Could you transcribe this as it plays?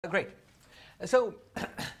Great. So,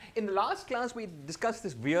 in the last class we discussed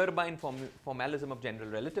this Vierbein formalism of general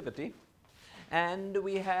relativity, and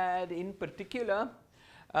we had in particular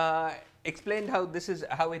explained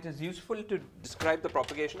how it is useful to describe the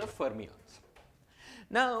propagation of fermions.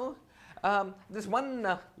 Now, there's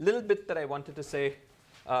one little bit that I wanted to say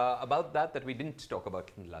about that we didn't talk about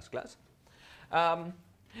in the last class,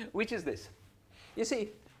 which is this. You see,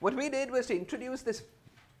 what we did was to introduce this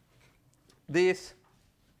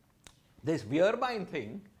Vierbein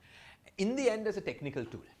thing in the end as a technical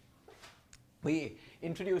tool. We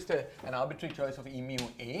introduced an arbitrary choice of E mu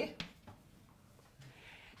A,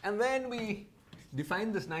 and then we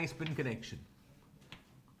defined this nice spin connection.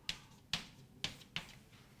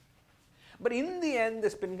 But in the end, the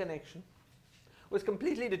spin connection was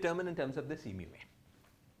completely determined in terms of this E mu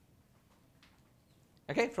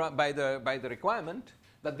A. Okay, by the requirement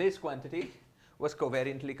that this quantity was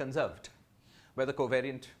covariantly conserved, where the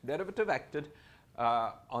covariant derivative acted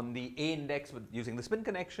on the A index using the spin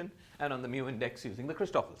connection and on the mu index using the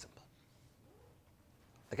Christoffel symbol.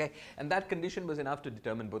 Okay, and that condition was enough to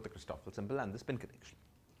determine both the Christoffel symbol and the spin connection.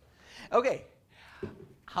 Okay,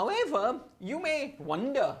 however, you may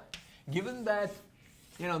wonder, given that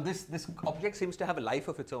this object seems to have a life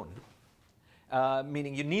of its own,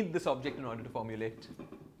 meaning you need this object in order to formulate,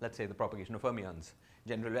 let's say, the propagation of fermions,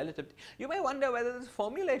 general relativity. You may wonder whether this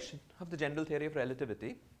formulation of the general theory of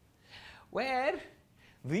relativity, where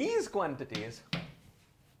these quantities,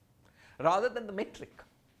 rather than the metric,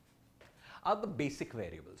 are the basic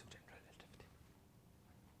variables of general relativity.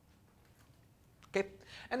 Okay,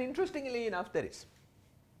 and interestingly enough, there is.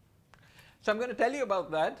 So I'm going to tell you about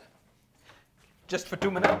that just for 2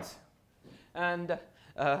 minutes, and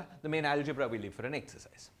the main algebra we leave for an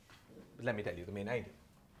exercise. But let me tell you the main idea.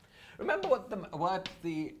 Remember what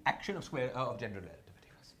the action of general relativity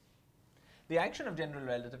was. The action of general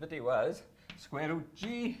relativity was square root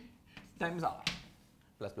g times r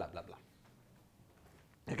plus blah blah blah.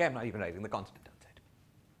 Okay, I'm not even writing the constant outside.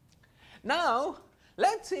 Now,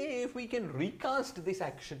 let's see if we can recast this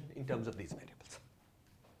action in terms of these variables.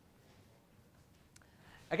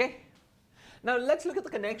 Okay, now let's look at the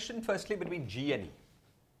connection firstly between g and e.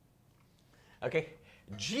 Okay,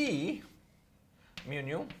 g mu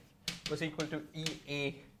nu was equal to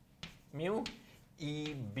Ea mu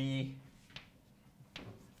Eb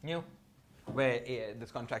nu, where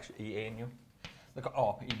this contraction Ea nu,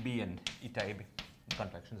 Eb and eta Ab, the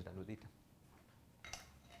contraction is done with eta.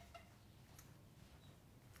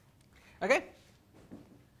 Okay?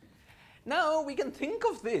 Now we can think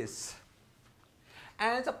of this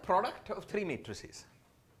as a product of 3 matrices: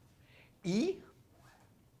 E,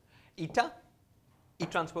 eta, E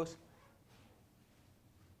transpose.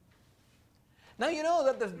 Now you know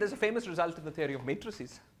that there's a famous result in the theory of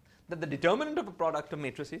matrices, that the determinant of a product of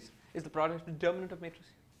matrices is the product of determinant of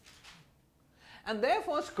matrices. And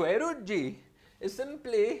therefore square root g is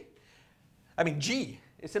simply, g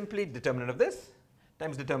is simply determinant of this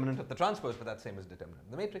times determinant of the transpose, but that's same as determinant of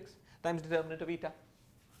the matrix, times determinant of eta.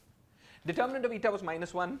 Determinant of eta was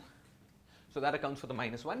 -1, so that accounts for the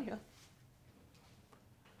 -1 here.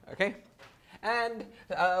 Okay, and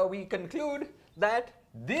we conclude that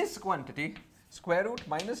this quantity, square root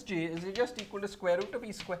minus g, is just equal to square root of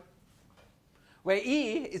E square, where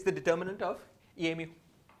E is the determinant of Ea mu.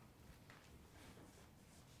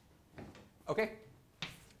 Okay?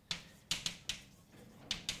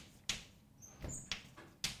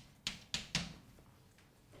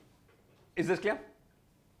 Is this clear?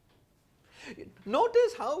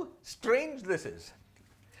 Notice how strange this is.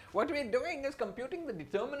 What we're doing is computing the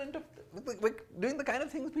determinant of, we're doing the kind of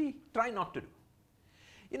things we try not to do.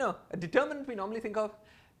 A determinant we normally think of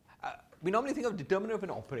determinant of an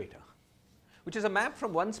operator, which is a map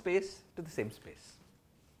from one space to the same space.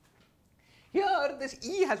 Here, this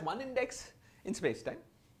E has one index in space-time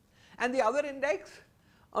and the other index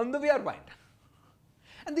on the Vierbein.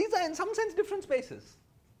 And these are in some sense different spaces.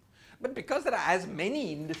 But because there are as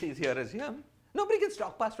many indices here as here, nobody can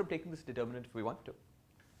stop us from taking this determinant if we want to.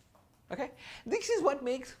 Okay? This is what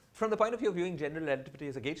makes, from the point of view of viewing general relativity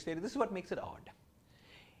as a gauge theory, this is what makes it odd.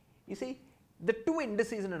 You see, the 2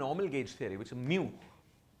 indices in a normal gauge theory, which are mu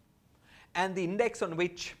and the index on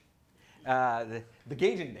which the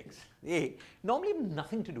gauge index, A, normally have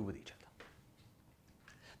nothing to do with each other.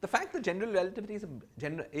 The fact that general relativity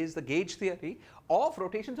is the gauge theory of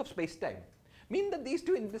rotations of space-time mean that these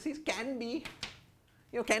 2 indices can be,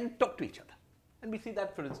 can talk to each other. And we see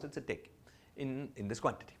that, for instance, in this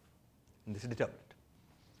quantity, in this determinant.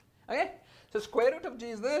 Okay? So square root of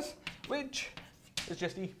g is this, which is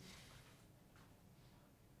just E.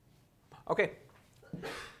 Okay,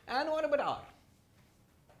 and what about r?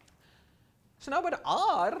 So now, but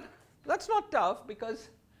R, that's not tough because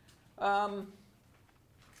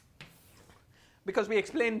we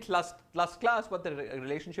explained last class what the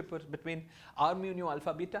relationship was between R mu nu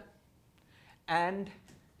alpha beta and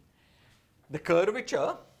the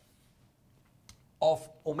curvature of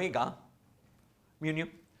omega mu nu.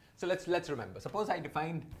 So let's remember. Suppose I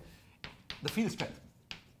defined the field strength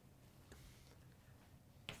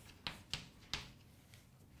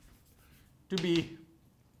to be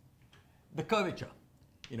the curvature,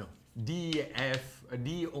 you know, d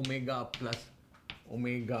omega plus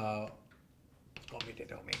omega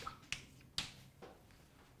commutator omega.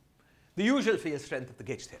 The usual field strength of the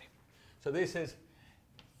gauge theory. So this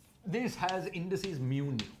has indices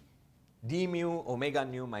mu nu, d mu omega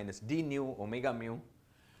nu minus d nu omega mu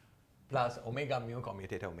plus omega mu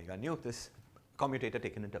commutator omega nu. This commutator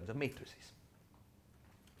taken in terms of matrices.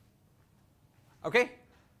 Okay.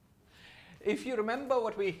 If you remember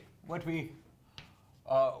what we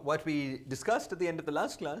discussed at the end of the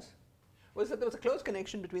last class was that there was a close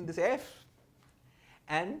connection between this f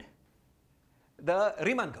and the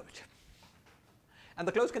Riemann curvature. And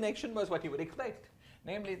the close connection was what you would expect,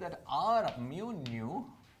 namely that R mu nu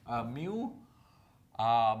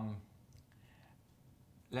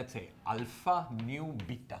let's say alpha nu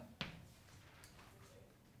beta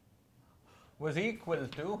was equal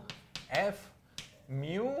to f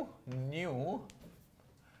mu nu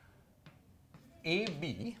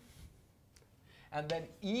AB and then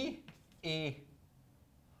EA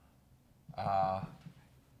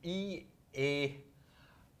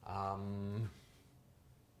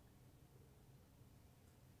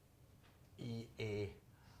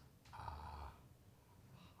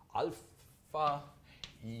alpha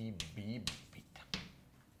EB beta.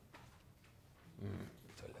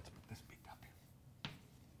 So let's put this beta up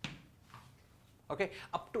here. Okay,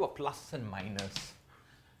 up to a plus and minus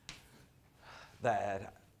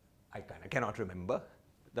that I kind of cannot remember.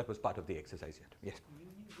 That was part of the exercise yet. Yes.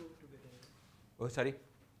 Oh, sorry.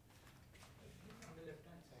 On the left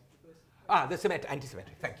hand side, because The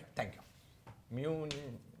antisymmetric. Thank you. Mu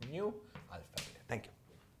nu alpha beta. Thank you.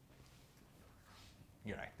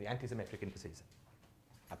 You're right. The antisymmetric indices.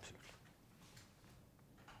 Absolutely.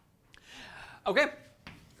 Okay.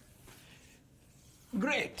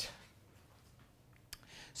 Great.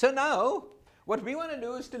 So now, what we want to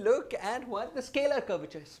do is to look at what the scalar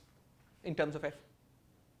curvature is in terms of f.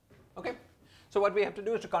 Okay. So what we have to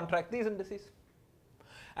do is to contract these indices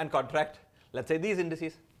and contract, let's say, these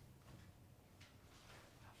indices.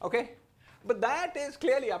 Okay. But that is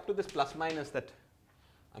clearly up to this plus minus that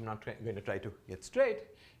I'm not going to try to get straight.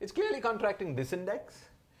 It's clearly contracting this index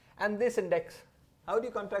and this index. How do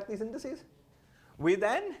you contract these indices? With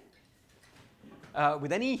an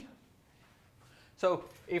E. So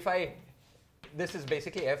if this is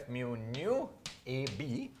basically f mu nu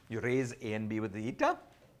AB, you raise A and B with the eta,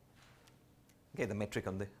 okay, the metric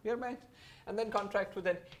on the rear bank, and then contract with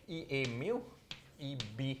an EA mu,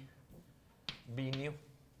 EB B nu.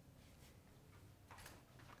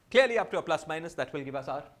 Clearly up to a plus minus, that will give us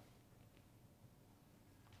R,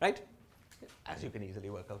 right? As you can easily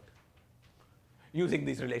work out. Using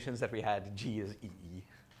these relations that we had, G is EE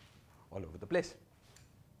all over the place.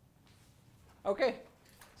 Okay,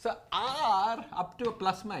 so R up to a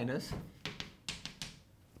plus minus,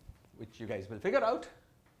 which you guys will figure out,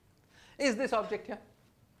 is this object here.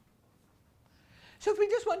 So if we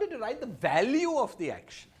just wanted to write the value of the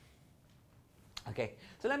action, okay,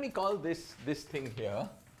 so let me call this thing here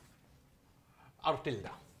R tilde.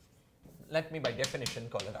 Let me by definition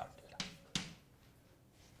call it R tilde.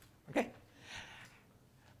 Okay.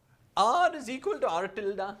 R is equal to R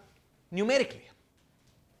tilde numerically.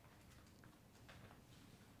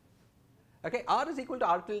 Okay, R is equal to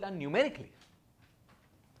R tilde numerically.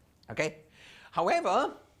 Okay.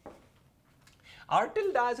 However, R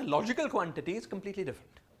tilde as a logical quantity is completely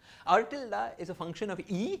different. R tilde is a function of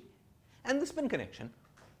E and the spin connection,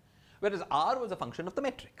 whereas R was a function of the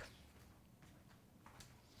metric.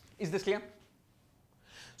 Is this clear?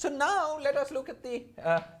 So now let us look at the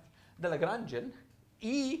Lagrangian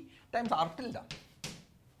E times R tilde.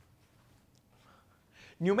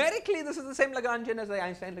 Numerically, this is the same Lagrangian as the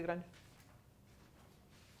Einstein Lagrangian.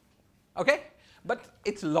 Okay, but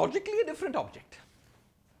it's logically a different object.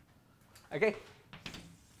 Okay,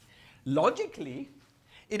 logically,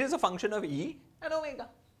 it is a function of E and omega.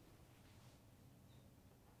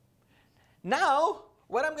 Now,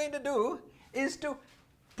 what I'm going to do is to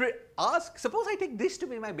ask, suppose I take this to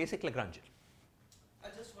be my basic Lagrangian.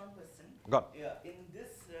 Just one question. Go on. Yeah, in this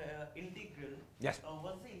integral, Yes.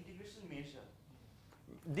 what's the integration measure?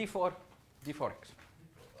 d4x.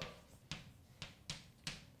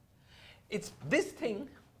 it's this thing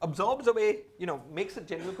absorbs away, makes a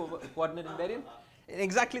general coordinate invariant in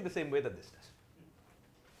exactly the same way that this does.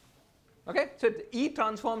 Okay, so E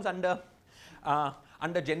transforms under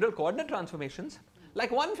general coordinate transformations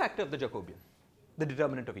like one factor of the Jacobian, the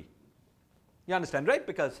determinant of E. You understand, right?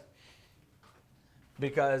 Because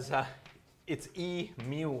it's E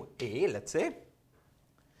mu A, let's say.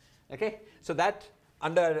 Okay, so that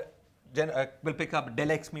under will pick up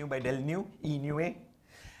del x mu by del nu, E nu A,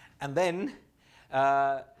 and then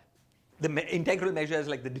the integral measure is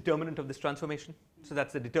like the determinant of this transformation. So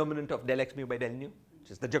that's the determinant of del x mu by del nu,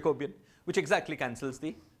 which is the Jacobian, which exactly cancels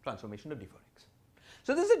the transformation of d4x.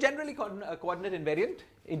 So this is a generally coordinate invariant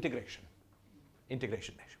integration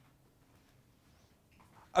measure.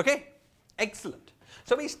 Okay, excellent.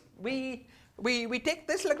 So we take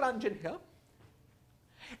this Lagrangian here,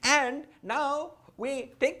 and now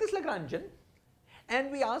we take this Lagrangian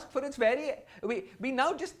and we ask for its we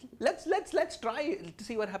now just let's try to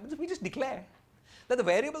see what happens if we just declare that the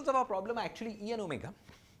variables of our problem are actually E and omega,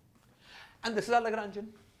 and this is our Lagrangian.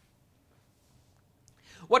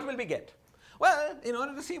 What will we get? Well, in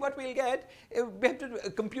order to see what we'll get, we have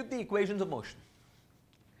to compute the equations of motion.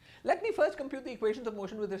 Let me first compute the equations of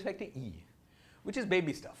motion with respect to E, which is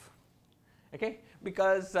baby stuff. Okay,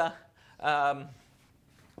 because there are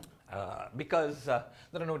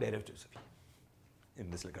no derivatives of E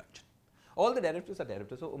in this Lagrangian. All the derivatives are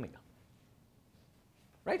derivatives of omega.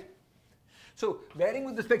 Right? So varying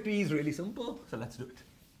with respect to E is really simple, so let's do it.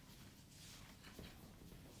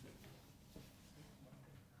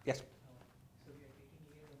 Yes? So we are taking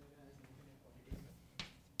E and omega as independent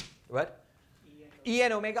quantities. What? E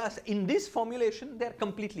and omega, in this formulation, they are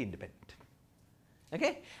completely independent.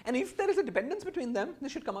 Okay? And if there is a dependence between them, they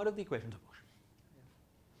should come out of the equations of motion.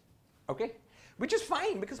 Okay? Which is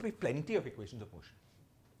fine because we have plenty of equations of motion.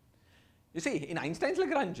 You see, in Einstein's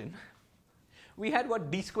Lagrangian, we had what?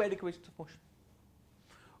 D squared equations of motion.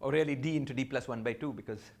 Or really d into d plus 1 by 2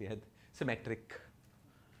 because we had symmetric.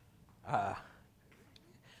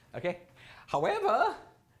 Okay? However,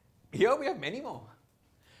 here we have many more.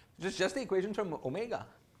 Just the equations from omega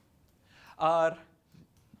are,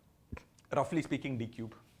 roughly speaking, d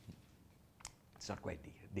cube. It's not quite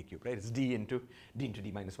d cube, right? It's d into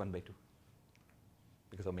d minus 1 by 2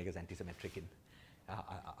 because omega is antisymmetric in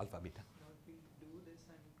alpha beta. Now if we do this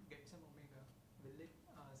and get some omega, will it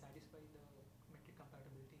satisfy the metric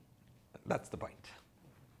compatibility? That's the point.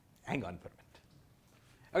 Hang on for a minute.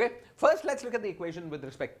 Okay, first let's look at the equation with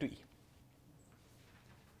respect to E.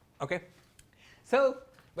 Okay, so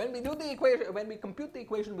when we do the equation, when we compute the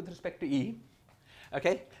equation with respect to E,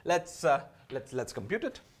 okay, let's compute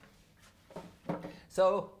it.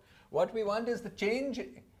 So what we want is the change.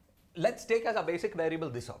 Let's take as our basic variable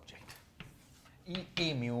this object, E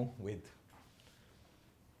A mu with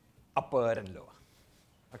upper and lower.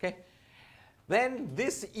 Okay, then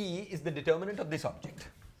this E is the determinant of this object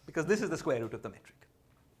because this is the square root of the metric.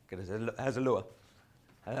 It has a lower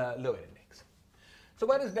index. So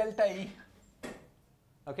what is delta E?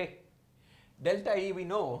 Okay, delta E we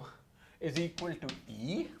know is equal to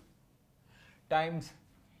E times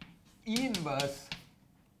E inverse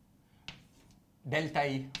delta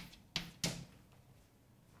E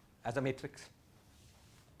as a matrix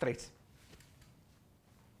trace,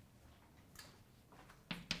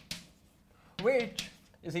 which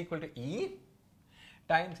is equal to E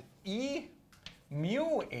times E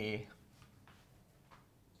mu A,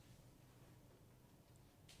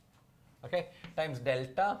 okay, times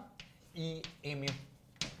delta E A mu.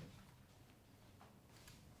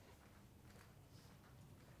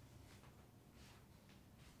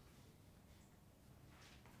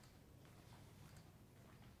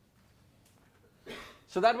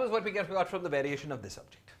 So that was what we got from the variation of this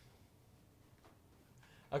object.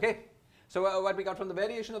 Okay, so what we got from the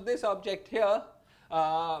variation of this object here,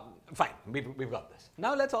 fine, we've got this.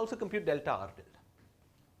 Now let's also compute delta R tilde.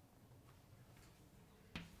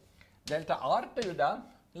 Delta R tilde,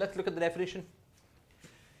 let's look at the definition.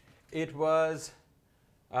 It was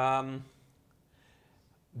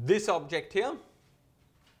this object here.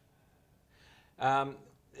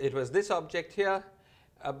 It was this object here,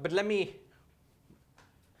 but let me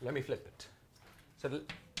flip it. So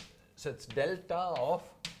it's delta of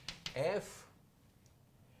F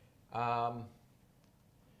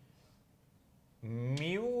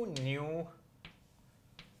mu nu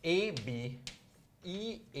A B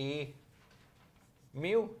E A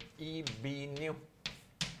mu E B nu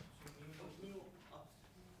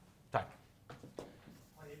time.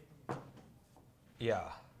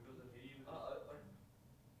 Yeah.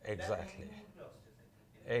 Exactly.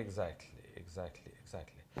 Exactly.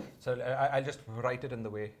 So I'll just write it in the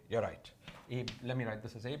way you're right. Let me write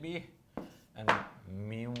this as AB and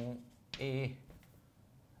mu A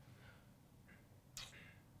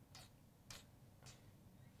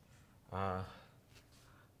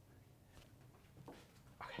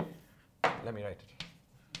okay, let me write it.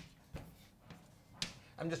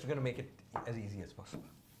 I'm just going to make it as easy as possible.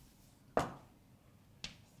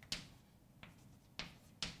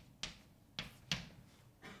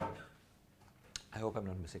 I hope I'm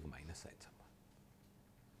not missing a minus sign somewhere.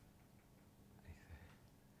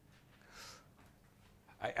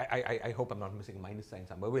 I hope I'm not missing a minus sign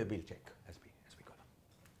somewhere. We'll check as we go along.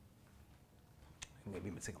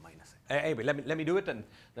 Maybe missing a minus sign. Anyway, let me do it and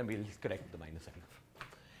then we'll correct the minus sign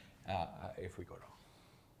if we go wrong.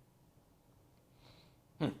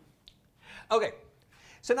 Okay,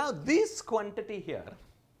 so now this quantity here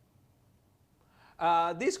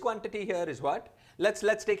is what?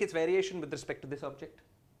 Let's take its variation with respect to this object.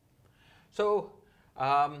 So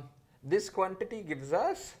this quantity gives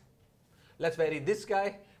us, let's vary this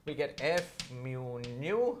guy, we get F mu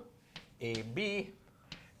nu AB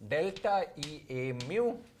delta EA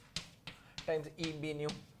mu times EB nu.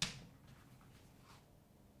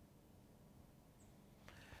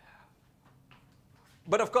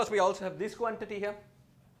 But of course we also have this quantity here.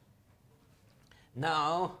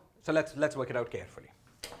 Now, so let's work it out carefully.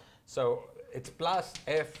 So it's plus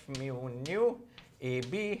F mu nu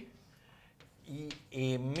AB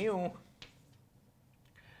EA mu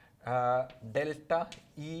delta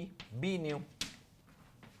EB nu.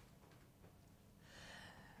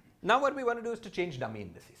 Now what we want to do is to change dummy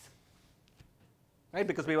indices, right?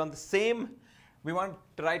 Because we want the same, we want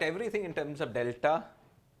to write everything in terms of delta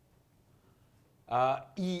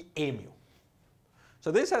EA mu.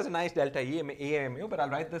 So this has a nice delta EA mu, but I'll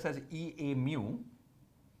write this as EA mu,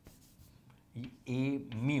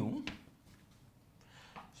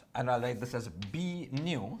 and I'll write this as B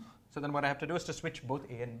nu. So then what I have to do is to switch both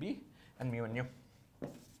A and B and mu and nu.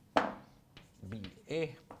 B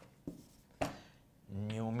A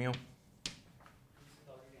nu mu.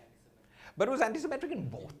 But it was antisymmetric in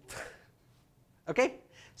both. Okay?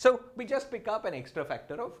 So we just pick up an extra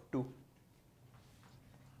factor of 2.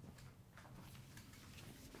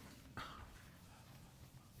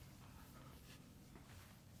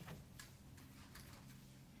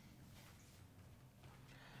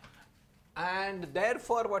 And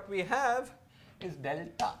therefore what we have is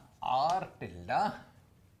delta R tilde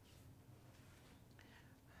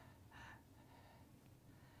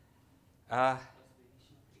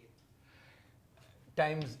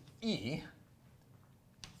times E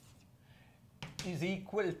is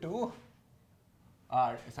equal to,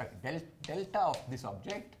 delta of this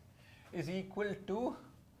object is equal to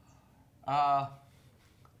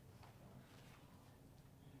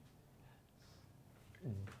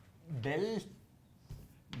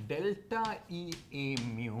delta EA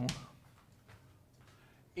mu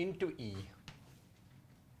into E,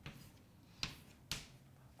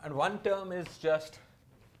 and one term is just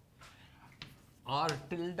R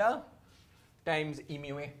tilde times E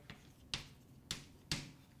mu A,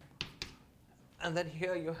 and then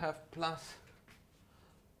here you have plus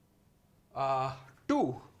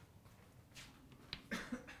 2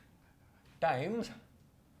 times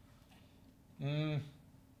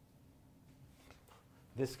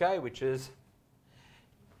this guy, which is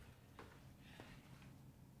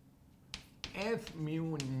F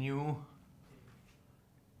mu nu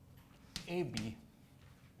AB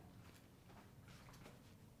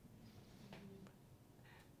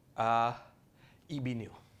EB nu.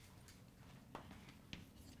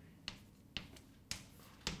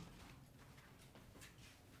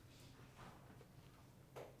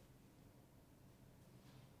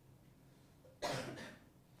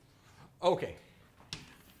 Okay.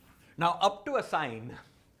 Now up to a sign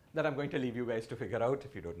that I'm going to leave you guys to figure out,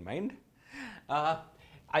 if you don't mind.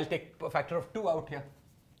 I'll take a factor of 2 out here.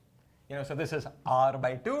 You know, so this is R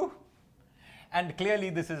by 2, and clearly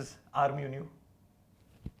this is R mu nu.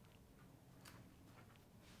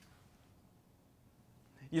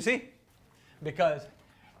 You see? Because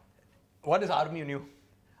what is R mu nu?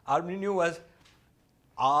 R mu nu was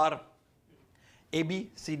R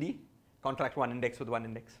AB CD, contract one index with one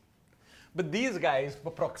index. But these guys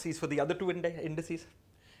were proxies for the other two indices,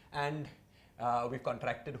 and we've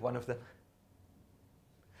contracted one of them.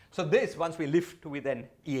 So this, once we lift with an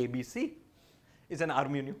EABC, is an R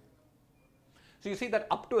mu nu. So you see that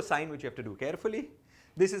up to a sign which you have to do carefully.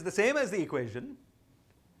 This is the same as the equation.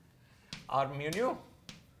 R mu nu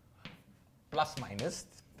plus minus,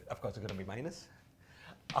 of course it's going to be minus,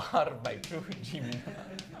 R by 2 G mu.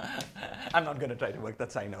 I'm not going to try to work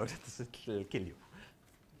that sign out. This will kill you.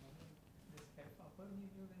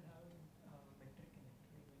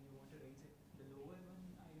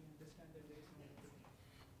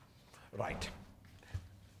 Right.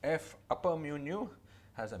 F upper mu nu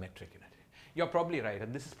has a metric in it. You're probably right,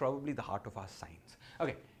 and this is probably the heart of our science.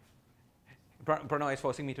 Okay. Pranav is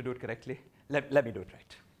forcing me to do it correctly. Let me do it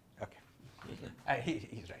right. Okay.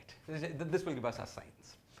 He's right. This will give us our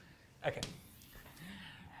science. Okay.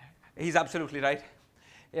 He's absolutely right.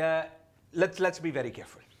 Let's be very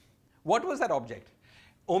careful. What was that object?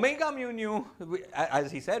 Omega mu nu,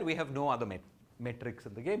 as he said, we have no other metrics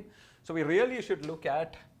in the game. So we really should look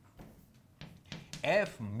at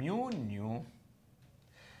F mu nu,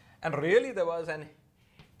 and really there was an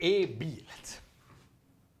AB,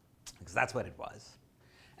 because that's what it was.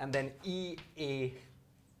 And then EA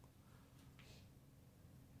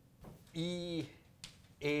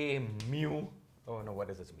mu, oh no, what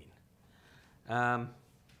does this mean?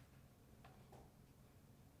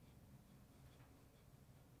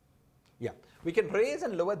 Yeah, we can raise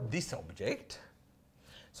and lower this object.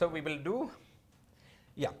 So we will do,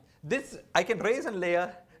 yeah, this I can raise and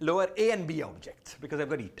lower A and B objects because I've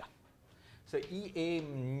got eta. So EA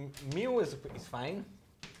mu is fine.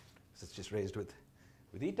 So it's just raised with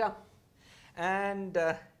eta. And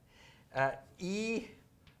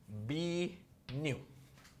EB nu.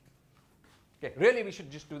 Okay, really we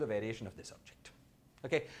should just do the variation of this object.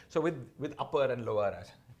 Okay, so with upper and lower.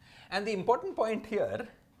 And the important point here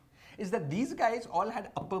is that these guys all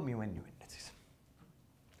had upper mu and nu indices.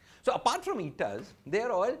 So apart from etas, they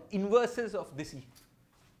are all inverses of this E.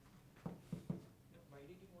 Why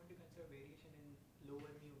did you want to consider variation in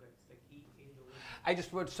lower mu guys, like E, A, lower mu? I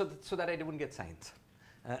just would, so that I wouldn't get signs.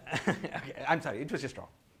 Okay, I'm sorry, it was just wrong.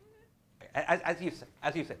 As you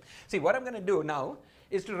said. See, what I'm going to do now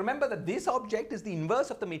is to remember that this object is the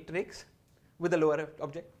inverse of the matrix with the lower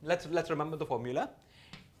object. Let's remember the formula.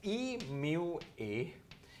 E mu A,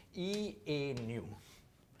 E A nu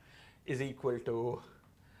is equal to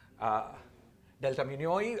delta mu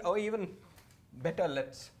nu, or even better,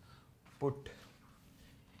 let's put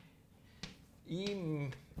E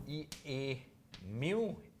A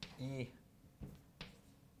mu E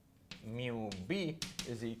mu B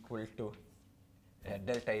is equal to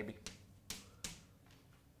delta AB.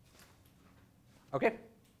 Okay?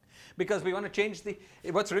 Because we want to change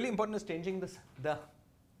what's really important is changing the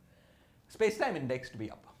space-time index to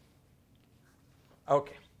be upper.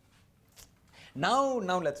 Okay. Now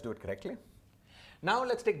let's do it correctly. Now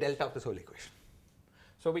let's take delta of this whole equation.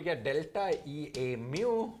 So we get delta EA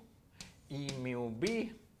mu E mu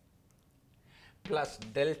B plus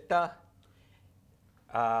delta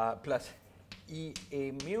plus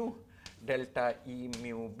EA mu delta E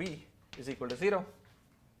mu B is equal to 0.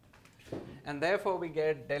 And therefore we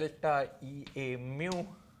get delta EA mu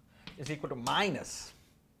is equal to minus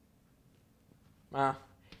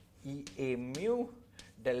EA mu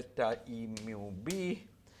delta E mu B,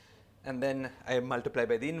 and then I multiply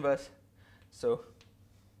by the inverse. So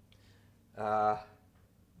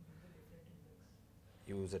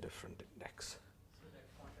use a different index. So that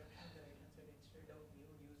contraction on the right hand side, instead of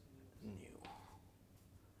mu, use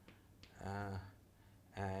mu.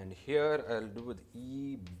 And here I'll do with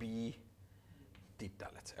EB theta,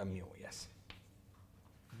 let's say mu, yes.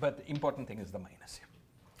 But the important thing is the minus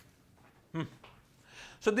here.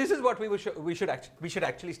 So this is what we should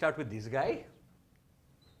actually start with this guy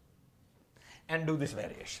and do this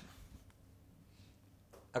variation.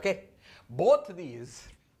 Okay, both these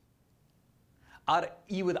are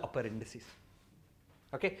E with upper indices.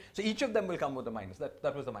 Okay, so each of them will come with a minus.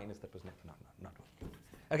 That was the minus that was not okay.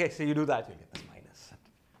 Okay, so you do that, you'll get this minus.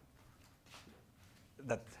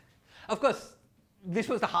 That, of course, this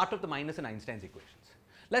was the heart of the minus in Einstein's equations.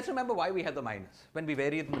 Let's remember why we had the minus when we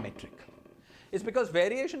varied in the metric. It's because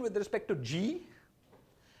variation with respect to g,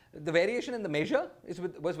 the variation in the measure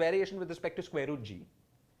was variation with respect to square root g,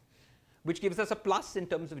 which gives us a plus in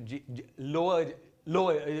terms of g, lower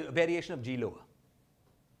variation of g lower.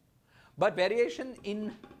 But variation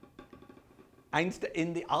in Einstein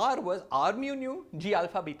in the R was R mu nu g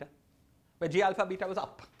alpha beta, where g alpha beta was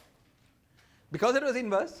up. Because it was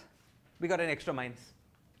inverse, we got an extra minus.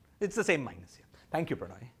 It's the same minus here. Thank you,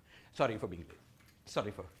 Pranay. Sorry for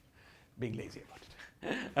being lazy about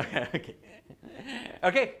it. Okay.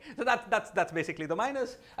 Okay. So that's basically the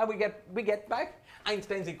minus, and we get back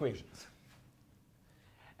Einstein's equations.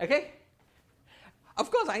 Okay.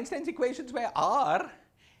 Of course, Einstein's equations where R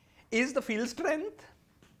is the field strength,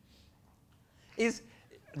 is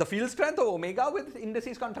the field strength of omega with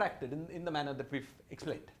indices contracted in the manner that we've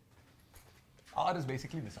explained. R is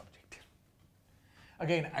basically this object.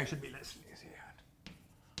 Again, I should be less lazy here.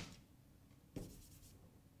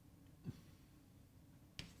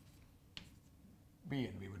 B,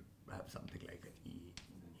 and we would have something like an E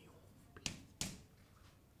nu B.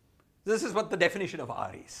 This is what the definition of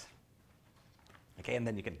R is. Okay, and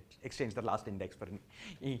then you can exchange the last index for an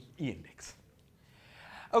E index.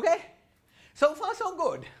 Okay, so far so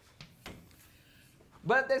good.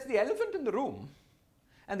 But there's the elephant in the room,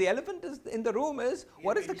 and the elephant in the room is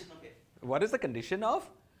what is the condition of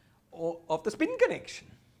the spin connection?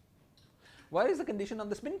 What is the condition of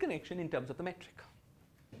the spin connection in terms of the metric?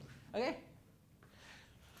 Okay.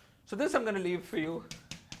 So this I'm going to leave for you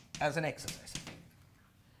as an exercise.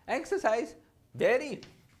 Exercise, vary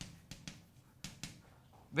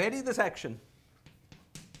this action.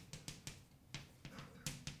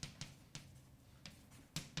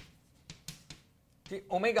 The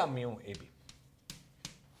omega mu AB.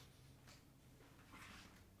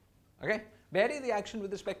 Okay, vary the action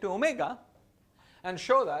with respect to omega and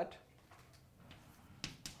show that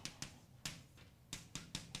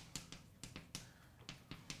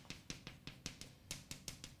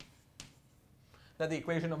the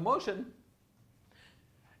equation of motion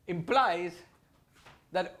implies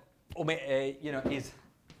that omega, is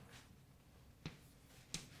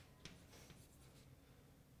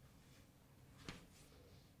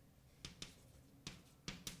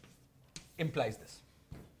implies this,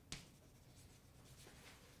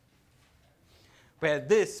 where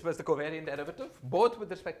this was the covariant derivative both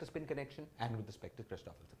with respect to spin connection and with respect to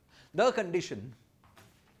Christopherson. The condition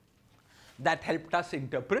that helped us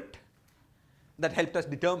interpret, that helped us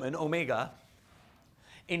determine omega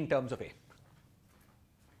in terms of A.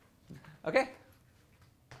 Okay?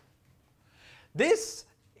 This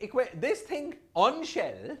thing on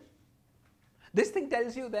shell, this thing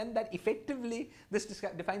tells you then that effectively this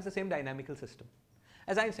defines the same dynamical system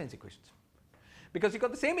as Einstein's equations. Because you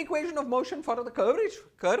got the same equation of motion for the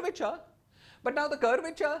curvature, but now the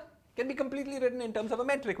curvature can be completely written in terms of a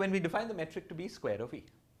metric when we define the metric to be square of E.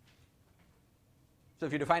 So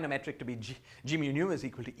if you define a metric to be G mu nu is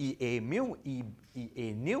equal to Ea mu,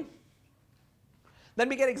 Ea nu, then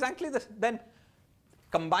we get exactly this. Then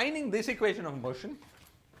combining this equation of motion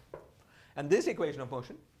and this equation of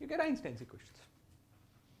motion, you get Einstein's equations.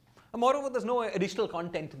 And moreover, there's no additional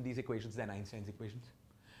content in these equations than Einstein's equations.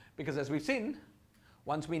 Because as we've seen,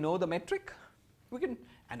 once we know the metric, we can,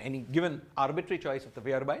 and any given arbitrary choice of the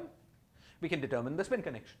Wehrbein, we can determine the spin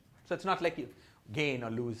connection. So it's not like you gain or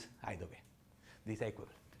lose either way. These are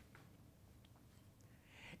equivalent.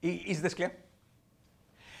 Is this clear?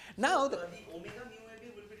 Now the omega mu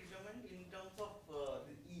AB will be determined in terms of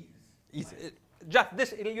the e's. Just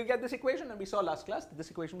this, you get this equation, and we saw last class that this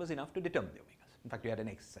equation was enough to determine the omegas. In fact, we had an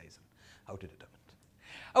exercise on how to determine it.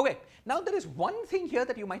 Okay, now there is one thing here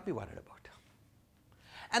that you might be worried about,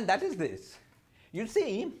 and that is this. You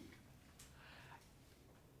see,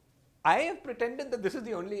 I have pretended that this is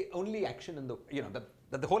the only action in the,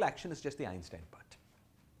 that the whole action is just the Einstein part.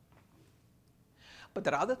 But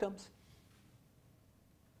there are other terms.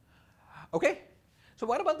 Okay? So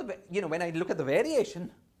what about the, when I look at the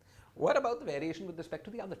variation, what about the variation with respect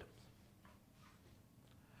to the other terms?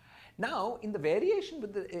 Now, in the variation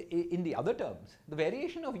with in the other terms, the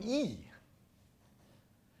variation of E,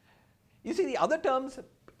 you see the other terms,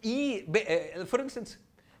 E, for instance,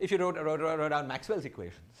 if you wrote down Maxwell's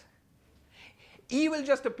equations, E will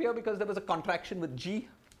just appear because there was a contraction with G.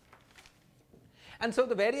 And so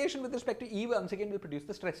the variation with respect to E once again will produce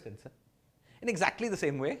the stress tensor in exactly the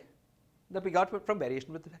same way that we got from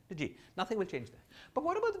variation with respect to G. Nothing will change there. But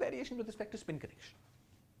what about the variation with respect to spin connection?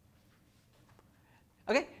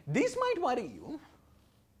 Okay, this might worry you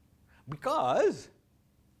because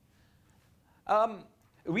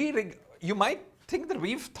you might think that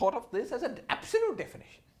we've thought of this as an absolute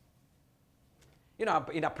definition. In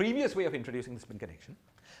our previous way of introducing the spin connection,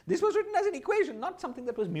 this was written as an equation, not something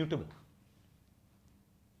that was mutable.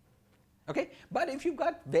 Okay, but if you've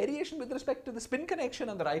got variation with respect to the spin connection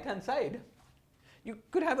on the right hand side, you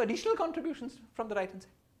could have additional contributions from the right hand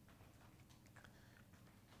side.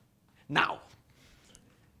 Now,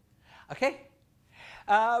 okay,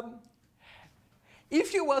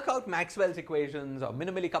 if you work out Maxwell's equations or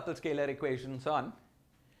minimally coupled scalar equations, so on,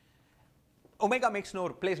 omega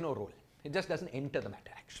plays no role. It just doesn't enter the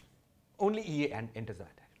matter action. Only E enters the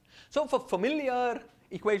matter action. So for familiar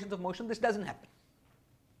equations of motion, this doesn't happen.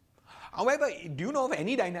 However, do you know of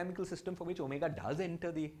any dynamical system for which omega does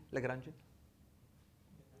enter the Lagrangian?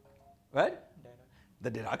 What?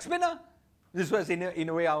 The Dirac spinner. This was in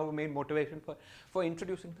a way our main motivation for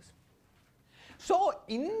introducing this. So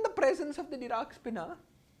in the presence of the Dirac spinner,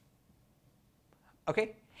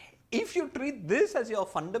 okay, if you treat this as your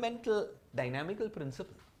fundamental dynamical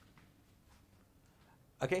principle,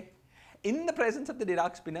 okay, in the presence of the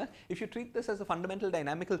Dirac spinner, if you treat this as a fundamental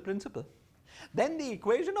dynamical principle, then the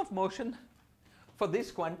equation of motion for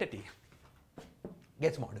this quantity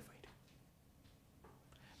gets modified.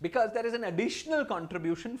 Because there is an additional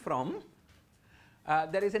contribution from,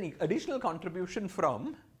 there's an additional contribution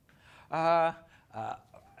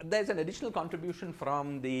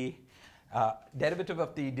from the derivative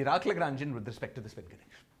of the Dirac-Lagrangian with respect to the spin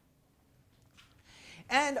connection.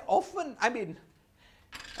 And often, I mean,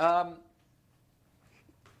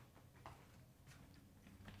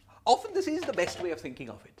 often this is the best way of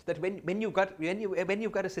thinking of it. That when you've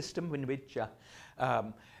got a system in which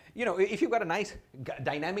you know, if you've got a nice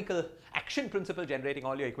dynamical action principle generating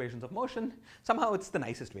all your equations of motion, somehow it's the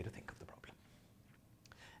nicest way to think of the problem.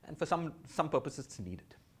 And for some purposes, it's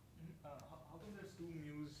needed. How come there's two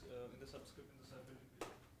mu's in the subscript in the circle?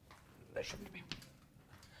 There shouldn't be.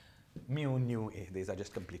 Mu, nu, a. These are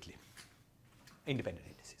just completely independent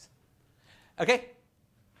indices. Okay?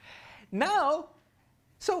 Now,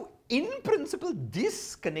 so in principle,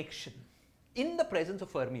 this connection in the presence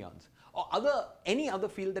of fermions or any other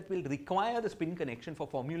field that will require the spin connection for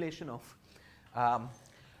formulation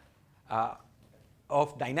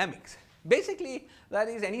of dynamics. Basically, that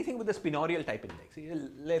is anything with a spinorial type index.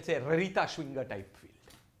 Let's say Rarita-Schwinger type field.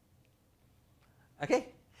 Okay?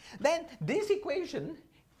 Then this equation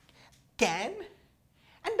can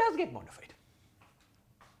and does get modified.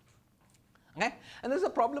 Okay? And there's a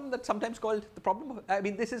problem that's sometimes called the problem of, I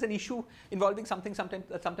mean, this is an issue involving something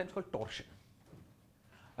sometimes called torsion.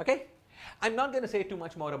 Okay? I'm not going to say too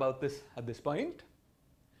much more about this at this point.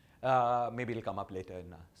 Maybe it'll come up later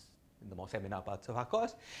in the more seminar parts of our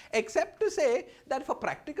course, except to say that for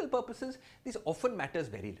practical purposes, this often matters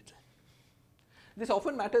very little. This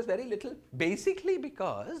often matters very little basically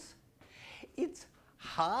because it's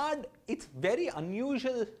hard, it's very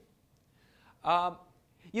unusual.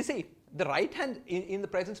 You see, the right hand, in the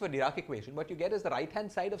presence of a Dirac equation, what you get is the right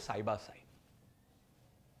hand side of psi bar psi.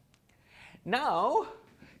 Now,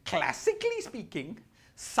 classically speaking,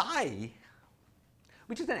 psi,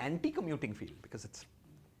 which is an anti-commuting field because it's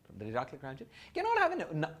from the Dirac-Lagrangian, cannot have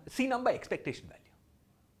a C number expectation value.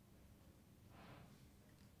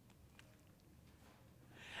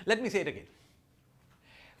 Let me say it again.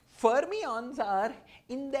 Fermions are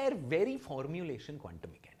in their very formulation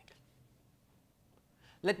quantum mechanical.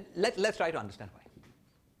 Let's try to understand why.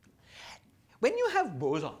 When you have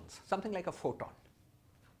bosons, something like a photon,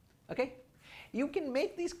 okay, you can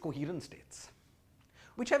make these coherent states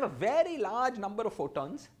which have a very large number of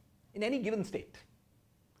photons in any given state,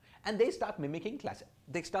 and they start mimicking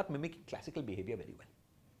classical behavior very well.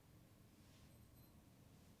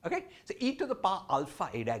 Okay, so e to the power alpha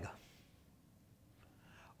a dagger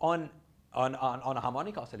on a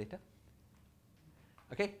harmonic oscillator,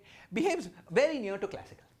 okay, behaves very near to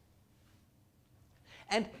classical.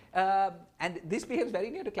 And this behaves very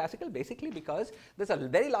near to classical basically because there's a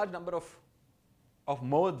very large number of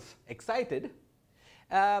modes excited,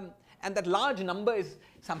 and that large number is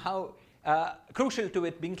somehow crucial to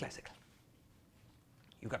it being classical.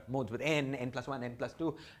 You've got modes with n plus 1, n plus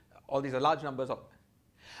 2, all these are large numbers of.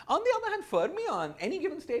 On the other hand, fermion, any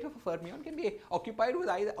given state of a fermion can be occupied with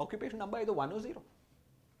either occupation number either 1 or 0,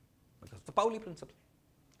 because of the Pauli principle.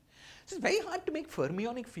 So it's very hard to make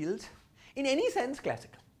fermionic fields in any sense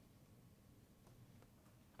classical.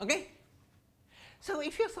 Okay? So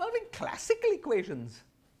if you're solving classical equations,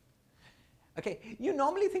 okay, you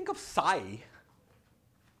normally think of psi.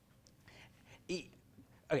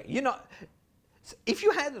 Okay, you know, if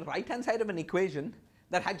you had the right hand side of an equation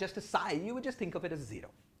that had just a psi, you would just think of it as 0.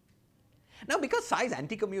 Now, because psi is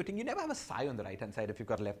anti-commuting, you never have a psi on the right hand side if you've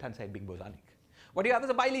got a left hand side being bosonic. What you have is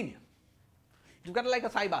a bilinear. You've got like a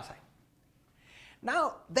psi bar psi.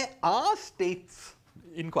 Now, there are states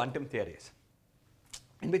in quantum theories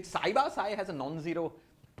in which psi bar psi has a non-zero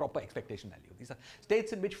proper expectation value. These are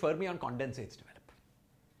states in which fermion condensates develop.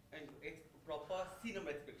 And it's proper C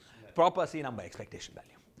number expectation value. Proper C number expectation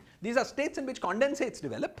value. These are states in which condensates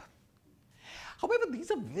develop. However, these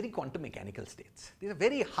are very quantum mechanical states. These are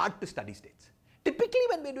very hard to study states. Typically,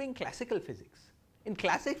 when we're doing classical physics, in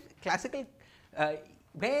classical,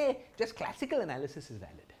 where just classical analysis is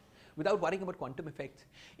valid, without worrying about quantum effects,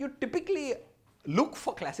 you typically look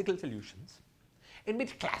for classical solutions in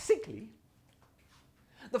which classically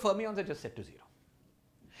the fermions are just set to 0.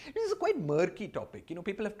 This is a quite murky topic. You know,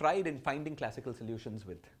 people have tried in finding classical solutions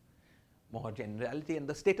with more generality, and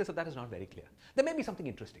the status of that is not very clear. There may be something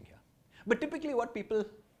interesting here. But typically what people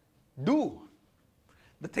do,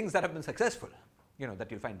 the things that have been successful, you know,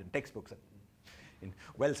 that you'll find in textbooks and in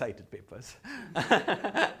well-cited papers,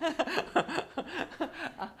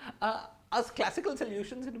 are classical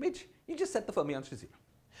solutions in which you just set the fermions to 0.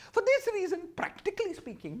 For this reason, practically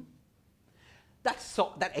speaking,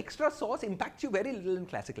 that extra sauce impacts you very little in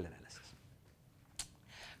classical analysis.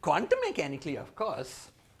 Quantum mechanically, of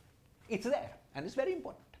course, it's there and it's very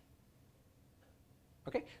important.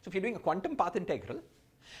 Okay, so if you're doing a quantum path integral,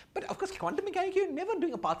 but of course quantum mechanically you're never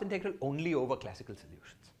doing a path integral only over classical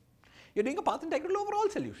solutions. You're doing a path integral over all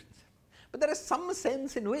solutions. But there is some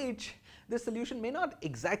sense in which this solution may not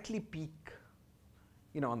exactly peak,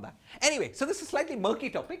 on that. Anyway, so this is a slightly murky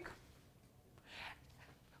topic.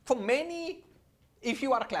 For many, if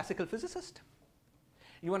you are a classical physicist,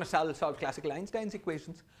 you want to solve classical Einstein's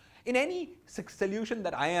equations, in any solution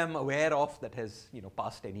that I am aware of that has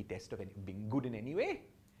passed any test of being good in any way,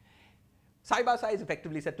 psi bar psi is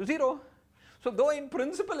effectively set to 0. So though in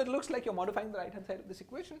principle it looks like you're modifying the right hand side of this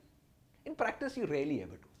equation, in practice you rarely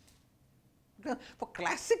ever do. For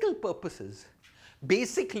classical purposes,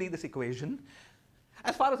 basically this equation,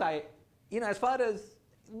 as I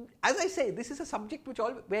say, this is a subject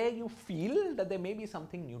where you feel that there may be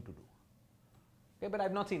something new to do. Okay, but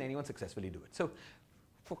I've not seen anyone successfully do it. So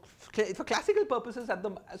for classical purposes,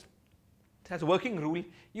 as a working rule,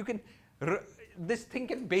 this thing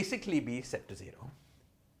can basically be set to 0,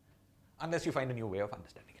 unless you find a new way of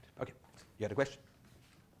understanding it. Okay, you had a question?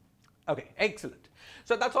 Okay, excellent.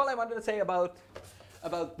 So that's all I wanted to say about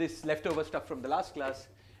this leftover stuff from the last class.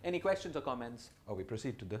 Any questions or comments, or we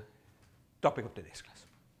proceed to the topic of today's class?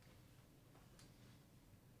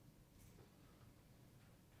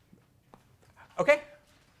 Okay?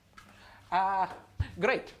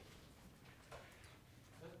 Great.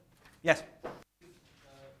 Yes?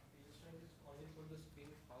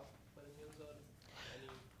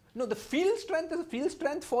 No, the field strength is a field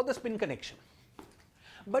strength for the spin connection.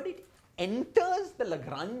 But it enters the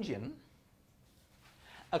Lagrangian,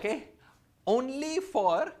 okay, only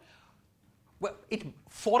it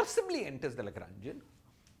forcibly enters the Lagrangian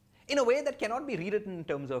in a way that cannot be rewritten in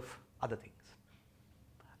terms of other things.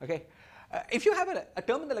 Okay? If you have a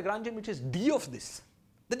term in the Lagrangian which is d of this,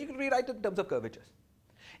 then you can rewrite it in terms of curvatures.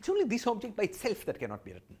 It's only this object by itself that cannot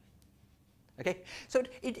be written. Okay? So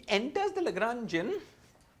it enters the Lagrangian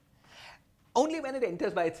only when it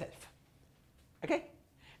enters by itself. Okay?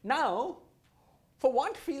 Now, for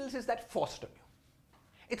what fields is that forced on you?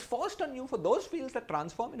 It's forced on you for those fields that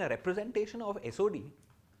transform in a representation of SOD,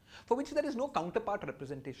 for which there is no counterpart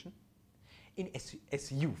representation in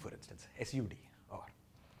SU, for instance, SUD or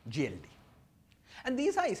GLD. And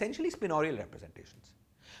these are essentially spinorial representations,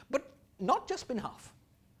 but not just spin half.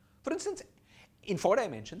 For instance, in 4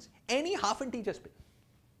 dimensions, any half integer spin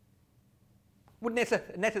would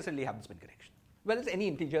necessarily have the spin connection, whereas any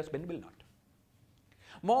integer spin will not.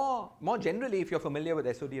 More generally, if you're familiar with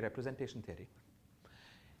SOD representation theory,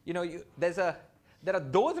 there are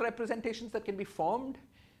those representations that can be formed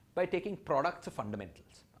by taking products of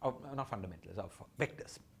fundamentals, of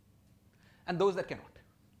vectors, and those that cannot.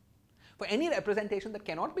 For any representation that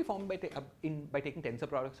cannot be formed by taking tensor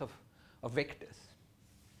products of vectors,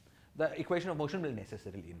 the equation of motion will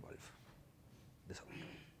necessarily involve this object.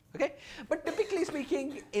 Okay? But typically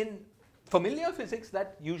speaking, in familiar physics,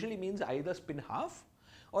 that usually means either spin half,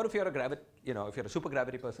 or if you're a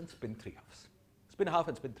supergravity person, spin 3 halves. Spin half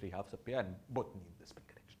and spin 3 halves appear, and both need the spin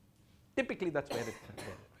connection. Typically, that's where it.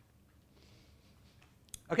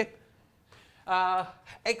 Okay.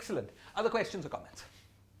 Excellent. Other questions or comments?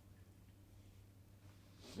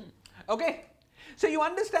 Okay. So you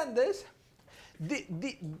understand this.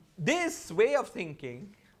 This way of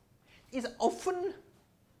thinking is often,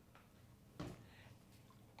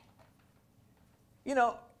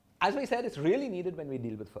 as we said, it's really needed when we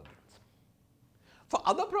deal with fermions. For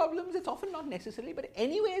other problems, it's often not necessary, but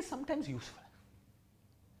anyway, it's sometimes useful.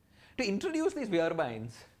 To introduce these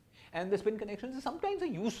Wehrbeins and the spin connections is sometimes a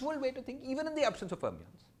useful way to think, even in the absence of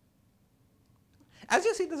fermions. As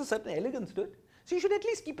you see, there's a certain elegance to it, so you should at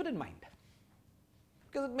least keep it in mind,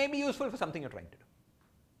 because it may be useful for something you're trying to do.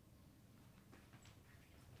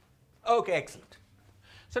 Okay, excellent.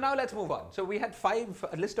 So now let's move on. So we had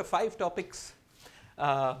a list of 5 topics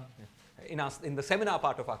in the seminar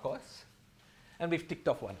part of our course, and we've ticked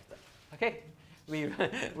off one of them. Okay,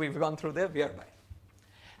 we've gone through the Wehrbein.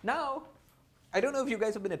 Now, I don't know if you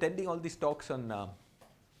guys have been attending all these talks on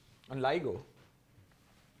LIGO.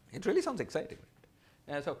 It really sounds exciting.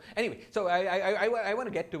 So anyway, so I want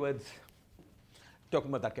to get towards talking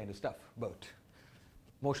about that kind of stuff, about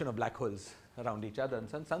motion of black holes around each other, and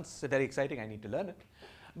sounds very exciting. I need to learn it.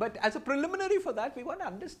 But as a preliminary for that, we want to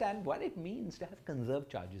understand what it means to have conserved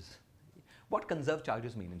charges. What conserved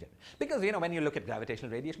charges mean in general. Because when you look at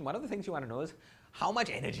gravitational radiation, one of the things you want to know is how much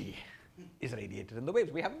energy is radiated in the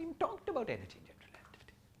waves. We haven't even talked about energy in general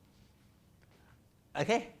relativity.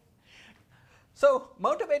 Okay? So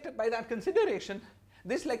motivated by that consideration,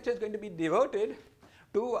 this lecture is going to be devoted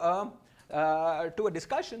to a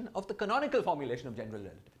discussion of the canonical formulation of general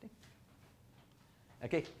relativity.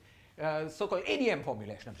 Okay, so-called ADM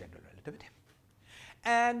formulation of general relativity.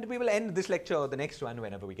 And we will end this lecture or the next one,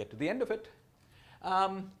 whenever we get to the end of it,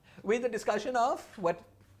 with a discussion of what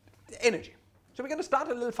energy. So we're going to start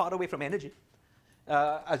a little far away from energy,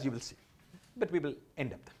 as you will see, but we will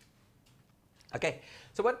end up there. Okay,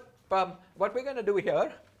 so what we're going to do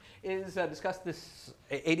here is discuss this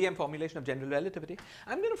ADM formulation of general relativity.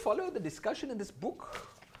 I'm going to follow the discussion in this book,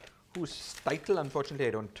 whose title, unfortunately,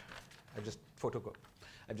 I've just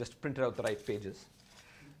printed out the right pages,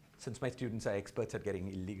 since my students are experts at getting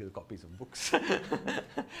illegal copies of books.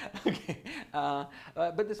 Okay,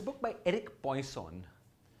 but this book by Eric Poisson,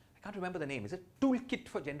 I can't remember the name. Is it Toolkit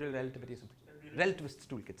for General Relativity? Relativist's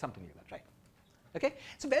Toolkit, something like that, right? Okay,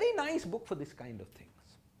 it's a very nice book for this kind of things.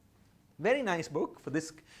 Very nice book for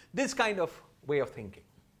this kind of way of thinking.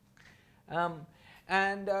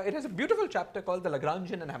 And it has a beautiful chapter called the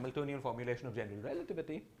Lagrangian and Hamiltonian formulation of general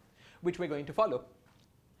relativity, which we're going to follow.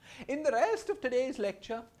 In the rest of today's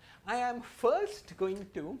lecture, I am first going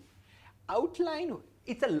to outline,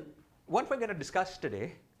 what we're going to discuss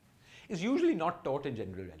today is usually not taught in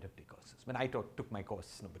general relativity courses. When I took my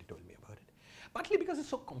course, nobody told me about it, partly because it's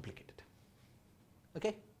so complicated.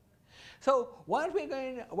 Okay, so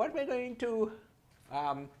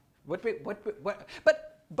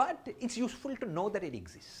but it's useful to know that it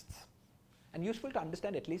exists, and useful to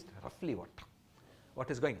understand at least roughly what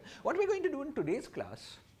is going on. What we're going to do in today's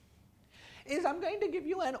class is I'm going to give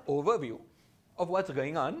you an overview of what's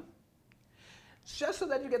going on, just so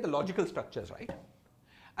that you get the logical structures right.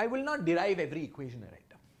 I will not derive every equation I write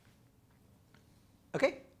down.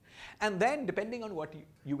 Okay? And then, depending on what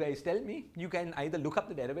you guys tell me, you can either look up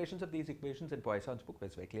the derivations of these equations in Poisson's book, where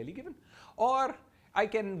it's very clearly given, or I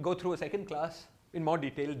can go through a second class in more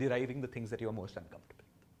detail, deriving the things that you are most uncomfortable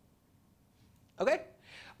with. Okay?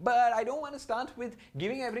 But I don't want to start with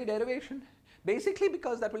giving every derivation, basically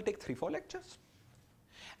because that will take 3-4 lectures.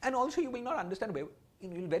 And also you will not understand, you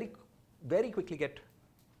will very, very quickly get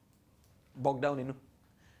bogged down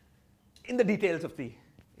in the details of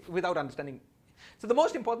without understanding. So the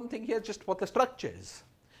most important thing here is just what the structure is.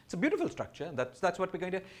 It's a beautiful structure, and that's what we're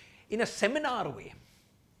going to, in a seminar way.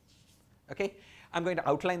 Okay, I'm going to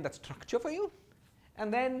outline that structure for you,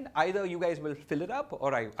 and then either you guys will fill it up,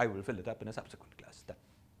 or I will fill it up in a subsequent class. That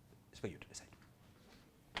is for you to decide.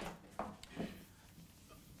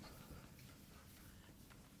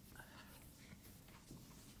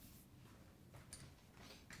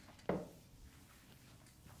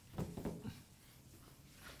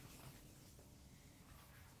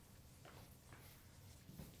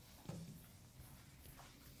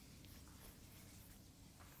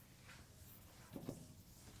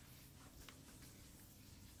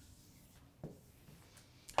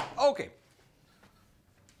 Okay.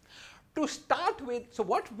 To start with, so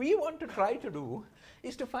what we want to try to do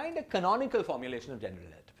is to find a canonical formulation of general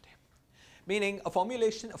relativity, meaning a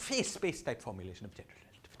formulation, a phase space type formulation of general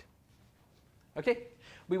relativity. Okay?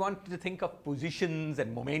 We want to think of positions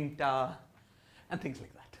and momenta and things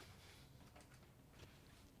like that.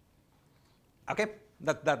 Okay?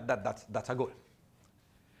 That's our goal.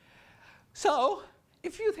 So,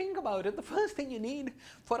 if you think about it, the first thing you need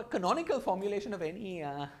for a canonical formulation of any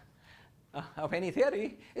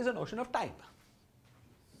theory is a notion of time.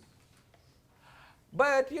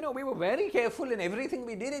 But we were very careful in everything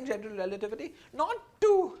we did in general relativity not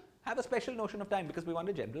to have a special notion of time, because we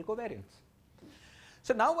wanted general covariance.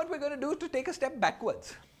 So now what we're going to do is to take a step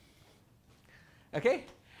backwards. Okay?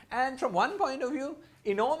 And from one point of view,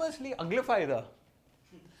 enormously uglify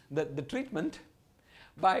the treatment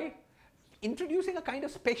by introducing a kind of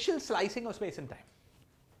spatial slicing of space and time.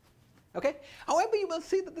 Okay? However, you will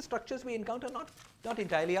see that the structures we encounter are not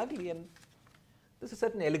entirely ugly, and there's a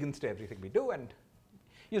certain elegance to everything we do, and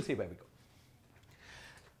you'll see where we go.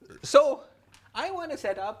 So I want to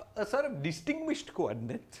set up a sort of distinguished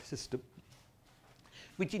coordinate system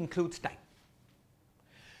which includes time.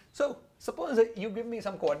 So suppose that you give me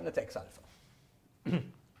some coordinates x alpha.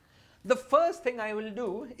 The first thing I will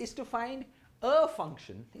do is to find a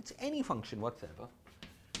function, it's any function whatsoever,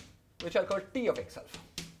 which I'll call t of x alpha.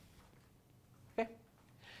 Okay?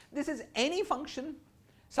 This is any function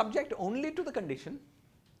subject only to the condition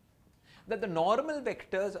that the normal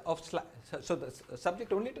vectors of, so the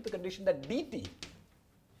subject only to the condition that dt,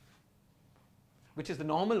 which is the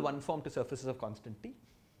normal one form to surfaces of constant t,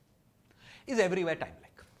 is everywhere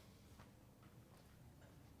time-like.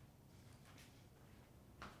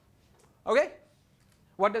 Okay?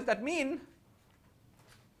 What does that mean?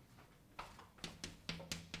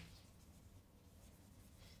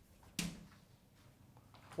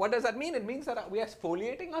 what does that mean? It means that we are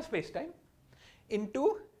foliating our space-time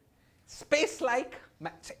into space-like,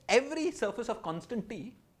 every surface of constant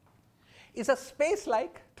t is a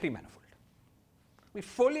space-like 3-manifold. We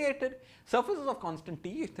foliated surfaces of constant t,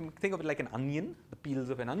 you think of it like an onion, the peels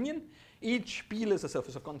of an onion. Each peel is a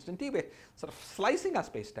surface of constant t. We're sort of slicing our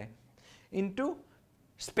space-time into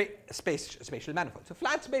spatial manifolds. So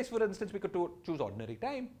flat space, for instance, we could choose ordinary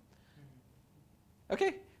time.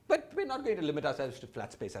 Okay? But we're not going to limit ourselves to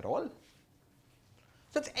flat space at all.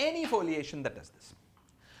 So it's any foliation that does this.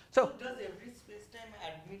 So does every space-time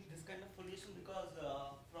admit this kind of foliation? Because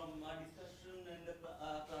from our discussion and the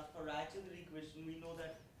class for Raychandra equation, we know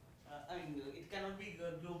that it cannot be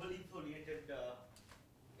globally foliated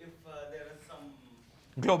if there is some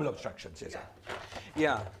global obstructions, yes.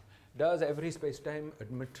 Yeah. Does every space-time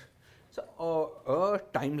admit? So a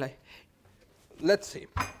timeline. Let's see.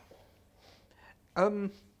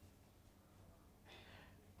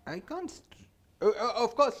 I can't.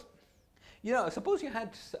 Of course, suppose you had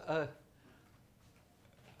a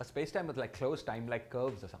space-time with like closed time-like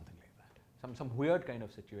curves or something like that. Some weird kind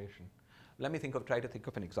of situation. Let me try to think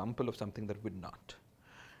of an example of something that would not.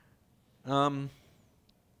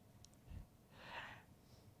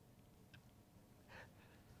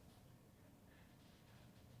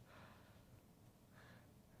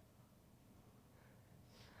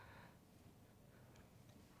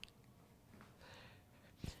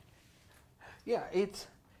 Yeah, it's,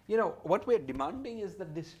 what we're demanding is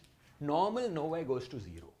that this normal nowhere goes to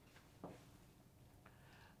 0.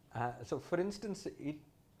 So for instance, it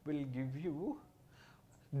will give you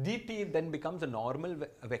dt then becomes a normal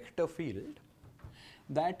vector field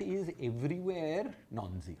that is everywhere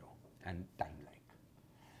non-zero and time-like.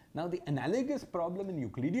 Now the analogous problem in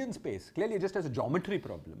Euclidean space, clearly just as a geometry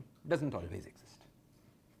problem, doesn't always exist.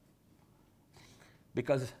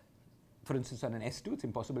 Because, for instance, on an S2, it's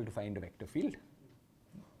impossible to find a vector field,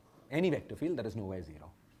 any vector field that is nowhere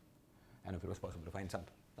 0. And if it was possible to find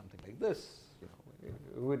something like this,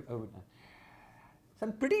 so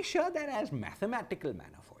I'm pretty sure that as mathematical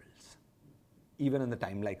manifolds, even in the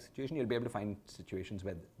time-like situation, you'll be able to find situations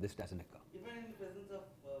where this doesn't occur. Even in the presence of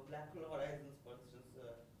black hole horizons, for instance,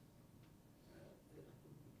 there could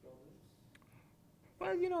be problems.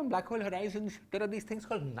 Well, in black hole horizons, there are these things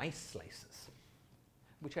called nice slices,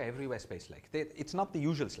 which are everywhere space-like. It's not the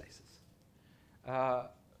usual slices.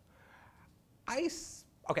 I'll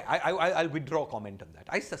withdraw comment on that.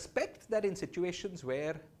 I suspect that in situations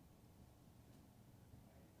where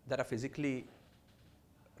that are physically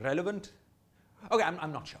relevant, okay,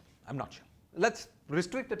 I'm not sure. Let's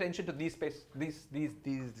restrict attention to these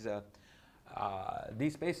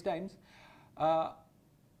space-times. I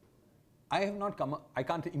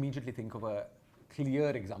can't immediately think of a clear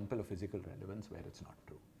example of physical relevance where it's not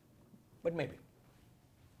true, but maybe.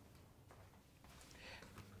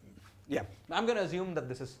 Yeah, I'm going to assume that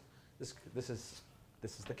this is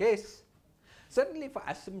the case. Certainly for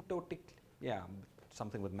asymptotic,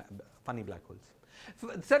 something with funny black holes.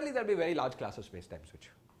 Certainly there'll be a very large class of spacetimes which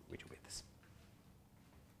obey this.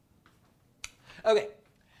 Okay,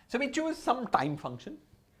 so we choose some time function,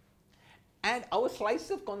 and our slice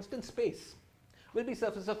of constant space will be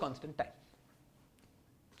surface of constant time.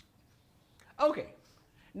 Okay,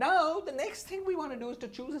 now the next thing we want to do is to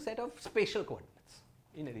choose a set of spatial coordinates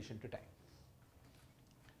in addition to time.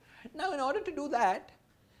 Now, in order to do that,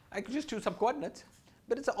 I could just choose some coordinates,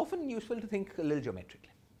 but it's often useful to think a little geometrically.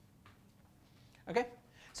 Okay?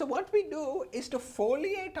 So what we do is to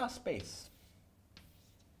foliate our space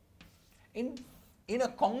in a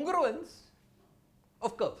congruence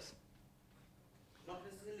of curves. Not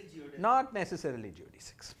necessarily geodesic. Not necessarily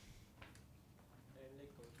geodesics.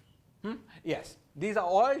 Yes, these are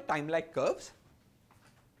all time-like curves.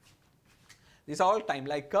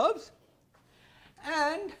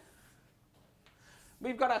 And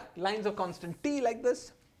we've got lines of constant t like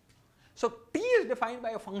this. So t is defined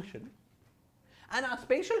by a function, and our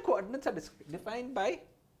spatial coordinates are defined by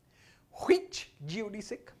which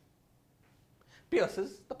geodesic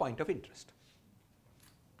pierces the point of interest.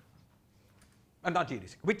 Not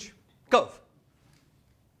geodesic, which curve,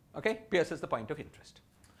 okay, pierces the point of interest.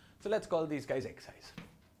 So let's call these guys xi's.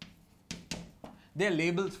 They're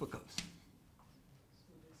labels for curves. So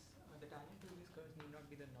the tangent to these curves need not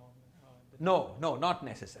be the normal. No, not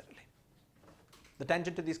necessarily. The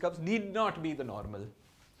tangent to these curves need not be the normal.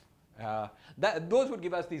 Those would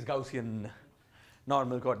give us these Gaussian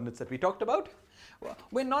normal coordinates that we talked about.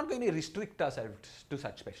 We're not going to restrict ourselves to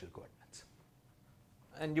such special coordinates.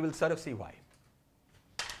 And you will sort of see why.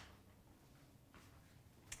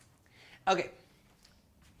 Okay.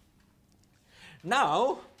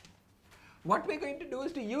 Now, what we're going to do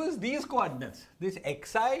is to use these coordinates, this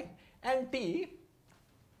xi and t,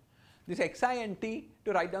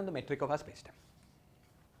 to write down the metric of our spacetime.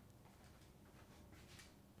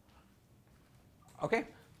 Okay?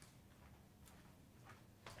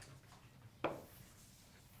 So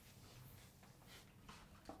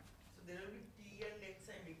there will be T and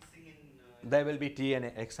Xi mixing in. There will be t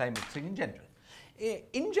and xi mixing in general.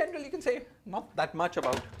 In general, you can say not that much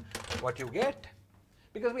about what you get,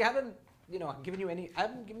 because we haven't, given you any. I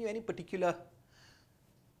haven't given you any particularly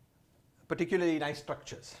nice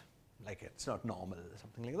structures, like it's not normal or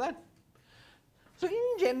something like that. So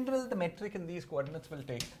in general, the metric in these coordinates will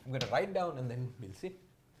take. I'm going to write down, and then we'll see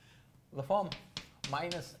the form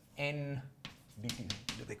minus n dt.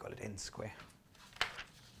 Do they call it n square?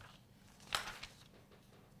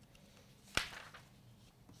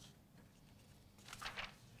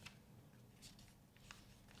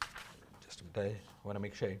 I want to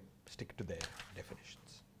make sure I stick to their definitions.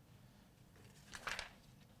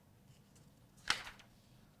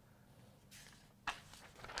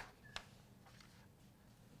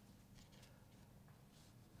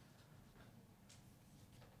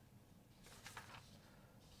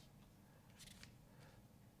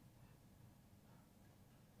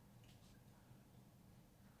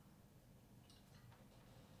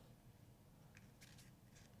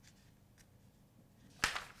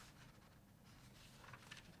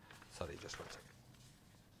 Sorry, just 1 second.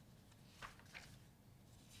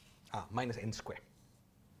 Minus n square.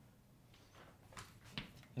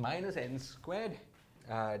 Minus n squared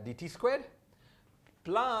dt squared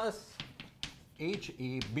plus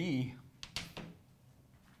HAB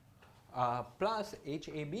plus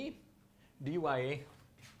HAB dya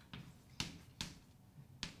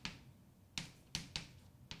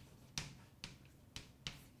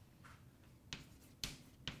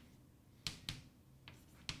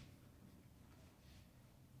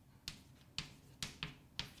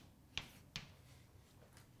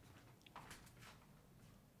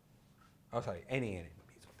NA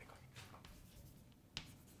is what they call it.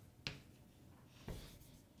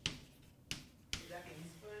 That n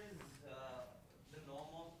square is the norm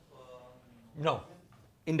of. No,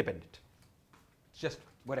 independent. It's just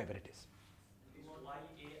whatever it is. YA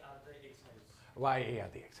are the x's. YA are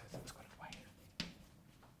the x's. Let's call it YA.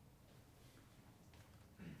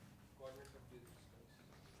 Coordinates of this slice.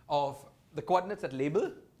 Of the coordinates that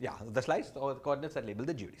label, the slice, or the coordinates that label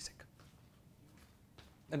the geodesic.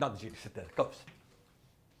 Not the geodesic, the curves.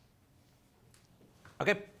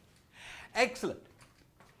 Okay? Excellent.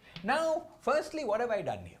 Now, firstly, what have I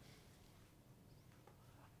done here?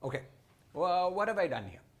 Okay, well, what have I done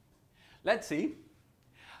here? Let's see.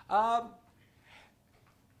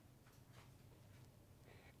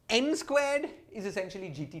 N squared is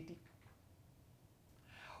essentially GTT.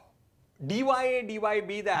 dya,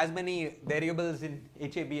 dyb, there are as many variables in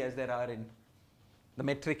HAB as there are in the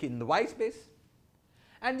metric in the y space.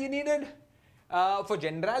 And you needed, for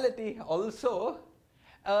generality, also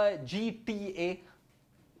GTA.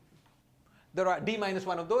 There are d minus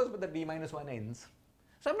 1 of those, but the d minus 1 ends.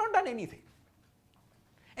 So I've not done anything.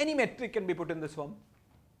 Any metric can be put in this form.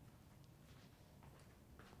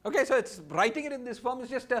 Okay, so it's writing it in this form is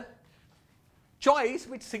just a choice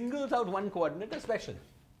which singles out one coordinate as special.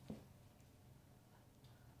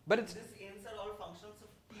 But it's These n's are all functions of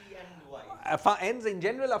T and Y. N's in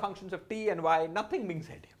general are functions of t and y, nothing being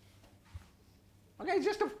said here. Okay, it's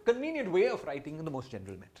just a convenient way of writing the most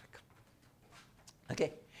general metric.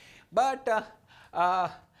 Okay, but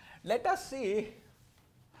let us see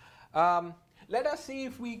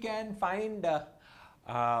if we can find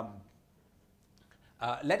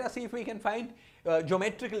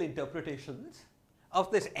geometrical interpretations of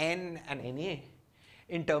this n and na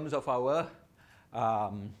in terms of our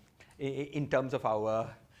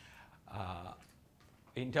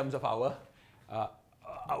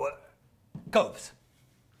our curves.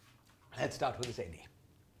 Let's start with this NA.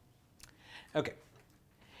 Okay.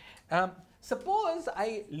 Suppose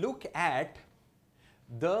I look at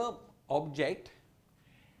the object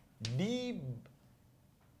d.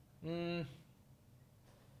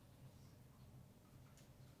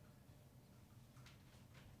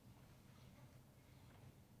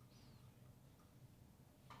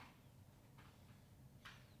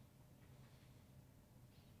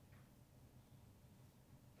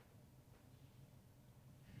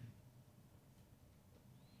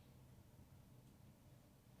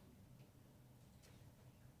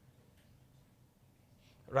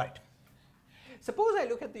 Right. Suppose I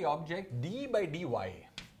look at the object d by dy.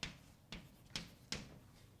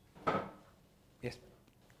 Yes.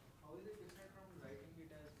 How is it different from writing it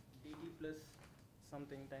as dt plus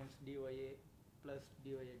something times dya plus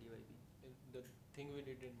dya dyb. The thing we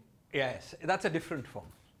did in Yes, that's a different form.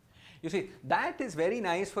 You see, that is very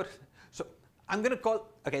nice for, so I'm going to call,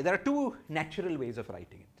 okay, there are two natural ways of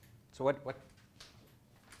writing it. So what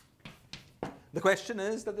the question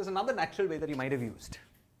is that there's another natural way that you might have used.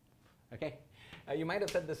 Okay, you might have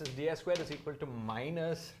said this is ds squared is equal to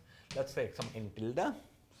minus, let's say some n tilde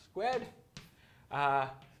squared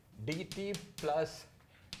dt plus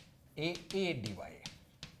a dy,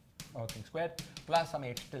 working squared, plus some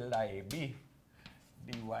h tilde ab dy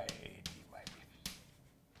dyb.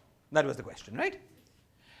 That was the question, right?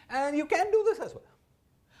 And you can do this as well.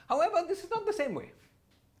 However, this is not the same way,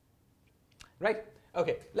 right?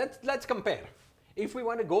 Okay, let's compare. If we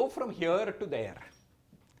want to go from here to there,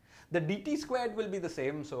 the dt squared will be the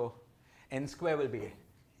same, so n square will be.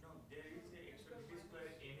 no, there is a extra dt square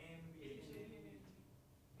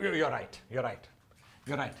na. You're right. You're right.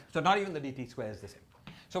 You're right. So not even the dt square is the same.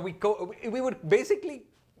 So we would basically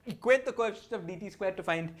equate the coefficient of dt squared to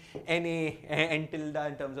find na n tilde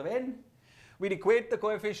in terms of n. We'd equate the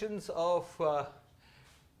coefficients of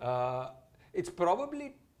it's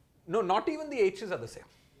probably no, not even the h's are the same,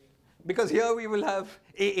 because here we will have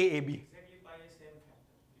aab Exactly by a same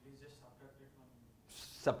factor. It is just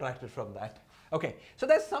subtracted from that. Okay, so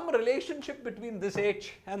there's some relationship between this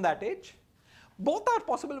h and that h. Both are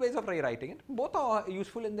possible ways of rewriting it. Both are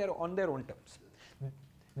useful in on their own terms.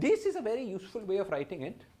 This is a very useful way of writing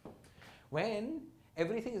it when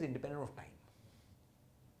everything is independent of time.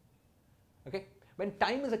 Okay, when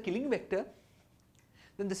time is a killing vector,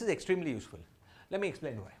 then this is extremely useful. Let me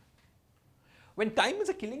explain why. When time is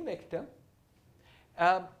a killing vector,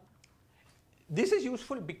 this is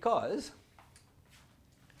useful because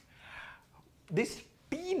this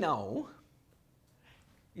t now,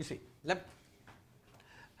 you see,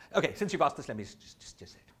 okay, since you've asked this, let me just say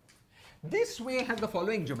it. This way has the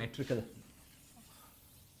following geometrical,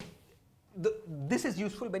 this is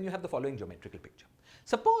useful when you have the following geometrical picture.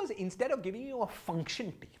 Suppose instead of giving you a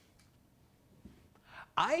function t,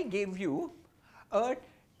 I gave you a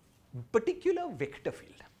particular vector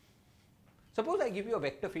field. Suppose I give you a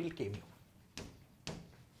vector field k mu.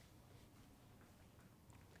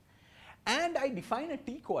 And I define a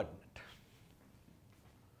t coordinate.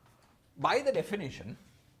 By the definition,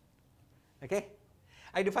 okay,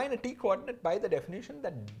 I define a t coordinate by the definition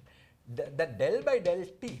that del by del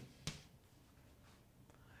t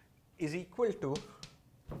is equal to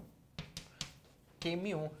k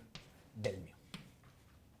mu del mu.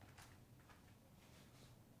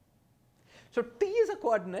 So t is a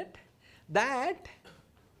coordinate that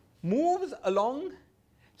moves along.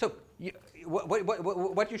 So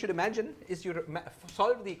what you should imagine is you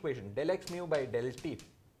solve the equation del x mu by del t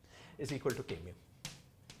is equal to k mu.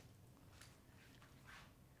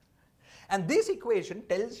 And this equation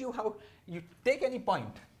tells you how you take any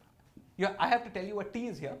point. I have to tell you what t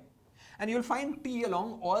is here, and you'll find t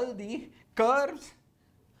along all the curves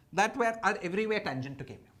that are everywhere tangent to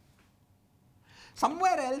k mu.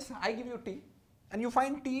 Somewhere else I give you t, and you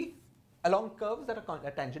find t along curves that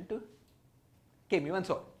are tangent to k mu, and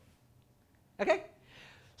so on. Okay?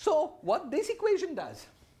 So what this equation does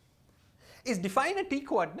is define a t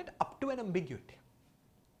coordinate up to an ambiguity.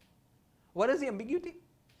 What is the ambiguity?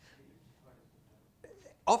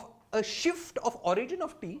 Of a shift of origin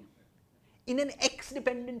of t in an x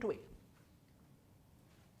dependent way.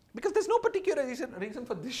 Because there's no particular reason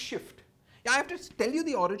for this shift. I have to tell you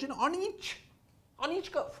the origin on each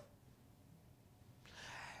curve.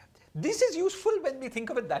 This is useful when we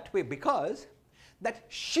think of it that way, because that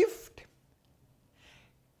shift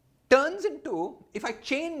turns into, if I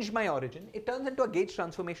change my origin, it turns into a gauge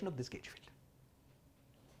transformation of this gauge field.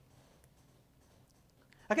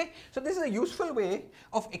 Okay? So this is a useful way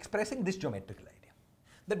of expressing this geometrical idea,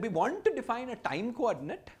 that we want to define a time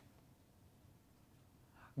coordinate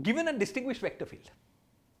given a distinguished vector field.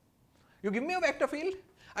 You give me a vector field,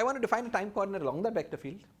 I want to define a time coordinate along that vector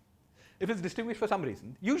field. If it's distinguished for some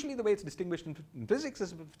reason, usually the way it's distinguished in physics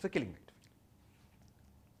is it's a killing vector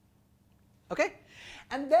field. Okay?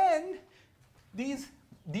 And then these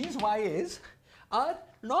y's are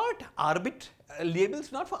not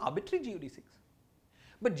labels not for arbitrary geodesics,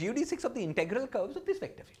 but geodesics of the integral curves of this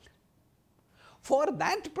vector field. For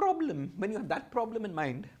that problem, when you have that problem in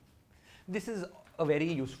mind, this is a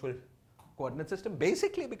very useful coordinate system,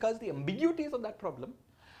 basically because the ambiguities of that problem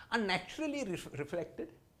are naturally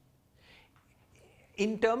reflected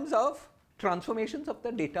in terms of transformations of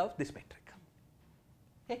the data of this metric.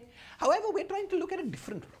 Okay? However, we're trying to look at a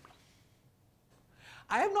different problem.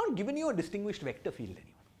 I have not given you a distinguished vector field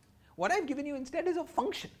anymore. What I've given you instead is a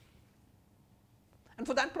function. And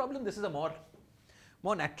for that problem, this is a more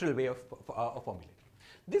more natural way of formulating.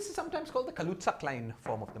 This is sometimes called the Kaluza-Klein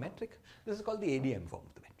form of the metric. This is called the ADM form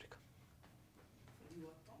of the metric.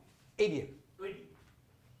 ADM.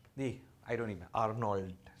 The, I don't even,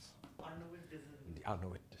 Arnold. The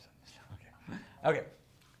Arnold. Okay. Okay.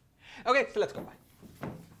 Okay, so let's go back.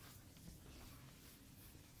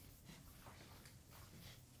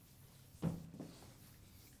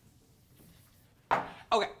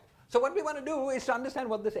 Okay, so what we want to do is to understand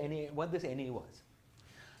what this NA was.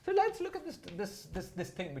 So let's look at this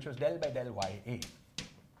thing which was del by del YA.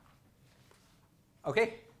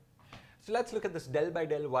 Okay, so let's look at this del by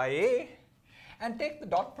del YA and take the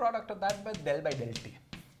dot product of that by del by del T.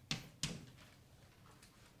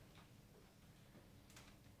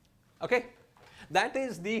 Okay, that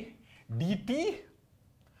is the dt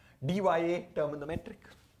dya term in the metric.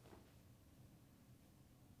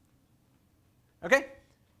 Okay,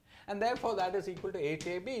 and therefore that is equal to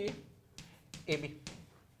HAB AB.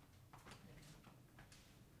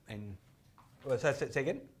 And say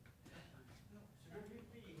again.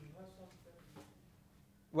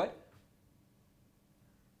 What?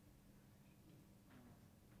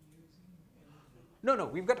 No,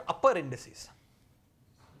 we've got upper indices.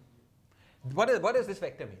 What does this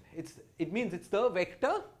vector mean? It means it's the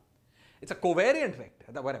vector, it's a covariant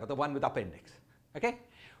vector, whatever, the one with upper index, okay,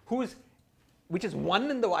 which is 1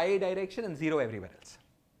 in the YA direction and 0 everywhere else.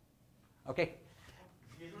 Okay?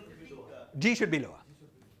 G should be lower.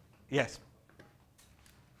 Yes.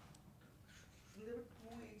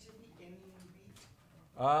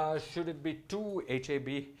 Should it be 2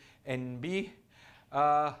 HAB NB?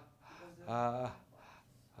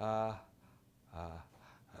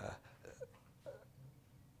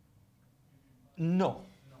 No,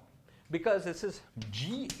 because this is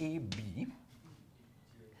GAB.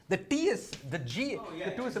 The T is the G. Oh, yeah,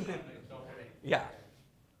 the 2 is simply. Yeah.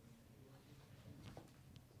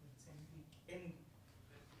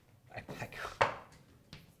 Thank you.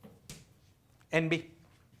 NB.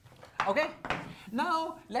 Okay.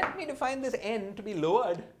 Now let me define this N to be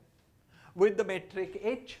lowered with the metric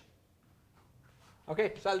H.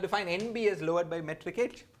 Okay. So I'll define NB as lowered by metric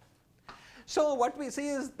H. So what we see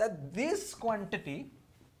is that this quantity.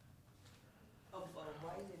 Why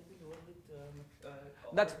is NB lowered with?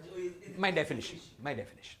 That's my definition. My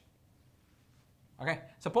definition. Okay.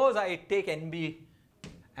 Suppose I take NB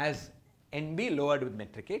as NB lowered with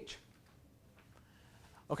metric H.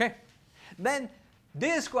 Okay. Then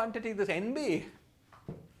this quantity, this NB,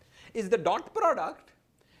 is the dot product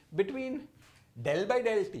between del by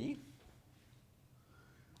del T.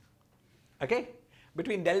 Okay.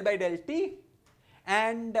 Between del by del T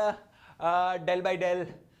and del by del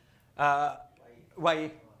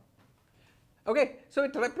Y. Okay, so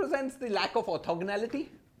it represents the lack of orthogonality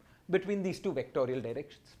between these two vectorial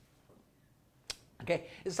directions. Okay,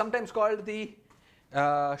 it's sometimes called the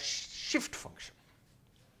shift function.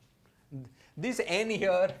 This N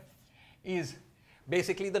here is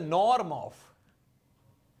basically the norm of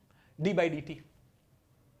d by dt,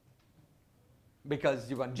 because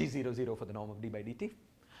you want G00 for the norm of d by dt,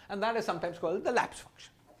 and that is sometimes called the lapse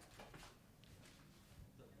function.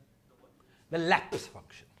 The lapse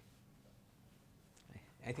function.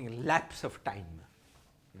 I think lapse of time,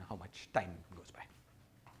 how much time goes by.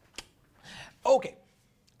 Okay.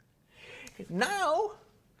 Now,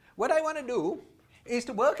 what I want to do is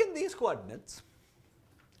to work in these coordinates.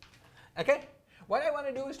 Okay? What I want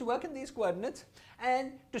to do is to work in these coordinates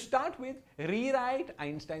and to start with rewrite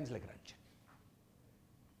Einstein's Lagrangian.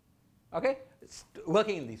 Okay?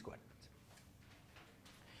 Working in these coordinates.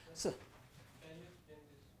 So,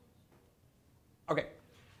 okay.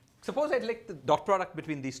 Suppose I take the dot product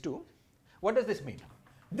between these two. What does this mean?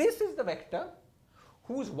 This is the vector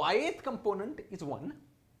whose y'th component is 1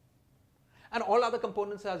 and all other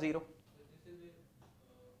components are 0.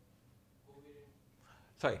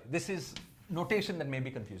 Sorry, this is notation that may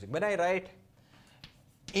be confusing. When I write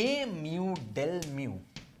A mu del mu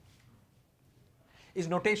is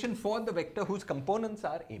notation for the vector whose components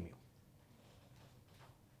are A mu.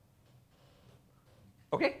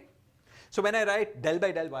 Okay? So when I write del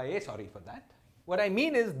by del YA, sorry for that, what I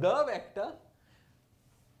mean is the vector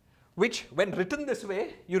which, when written this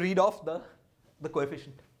way, you read off the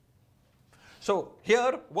coefficient. So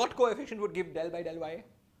here, what coefficient would give del by del YA?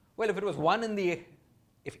 Well, if it was 1 in the,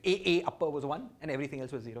 if AA upper was 1 and everything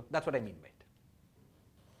else was 0, that's what I mean by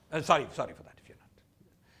it. Sorry for that if you're not.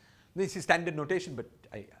 This is standard notation, but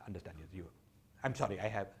I understand you. I'm sorry, I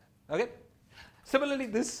have. Okay? Similarly,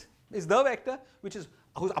 this is the vector which is,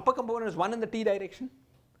 whose upper component is 1 in the t direction,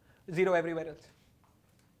 0 everywhere else.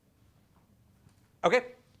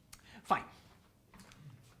 Okay? Fine.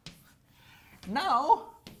 Now,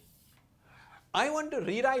 I want to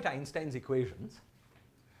rewrite Einstein's equations,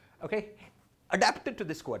 okay, adapted to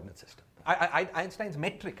this coordinate system. Einstein's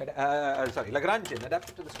metric, Lagrangian,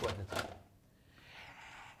 adapted to this coordinate system.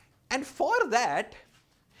 And for that,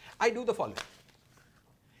 I do the following.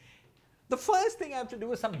 The first thing I have to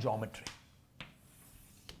do is some geometry.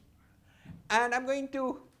 And I'm going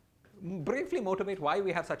to briefly motivate why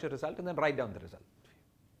we have such a result and then write down the result.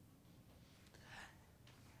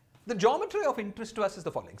 The geometry of interest to us is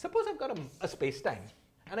the following. Suppose I've got a space-time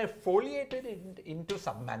and I've foliated it into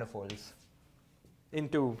submanifolds,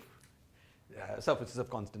 into surfaces of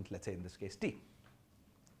constant, let's say in this case T.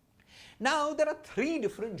 Now there are three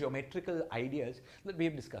different geometrical ideas that we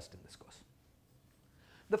have discussed in this course.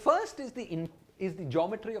 The first is the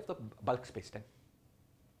geometry of the bulk spacetime.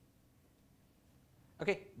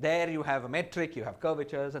 Okay, there you have a metric, you have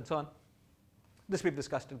curvatures and so on. This we've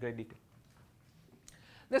discussed in great detail.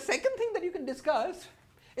 The second thing that you can discuss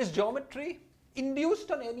is geometry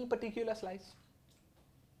induced on any particular slice.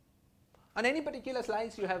 On any particular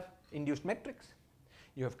slice you have induced metrics,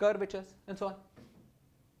 you have curvatures and so on.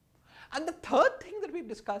 And the third thing that we've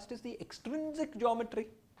discussed is the extrinsic geometry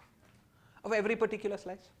of every particular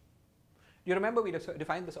slice. You remember we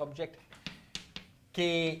defined this object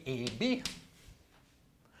KAB,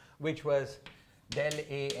 which was del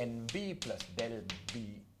ANB plus del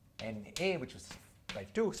BNA, which was by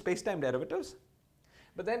two space-time derivatives,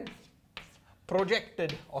 but then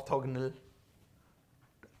projected orthogonal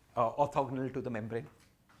to the membrane.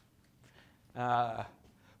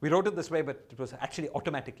 We wrote it this way, but it was actually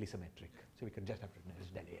automatically symmetric, so we can just have written it as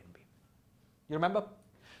del A and B. You remember?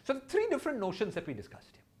 So the three different notions that we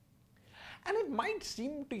discussed here. And it might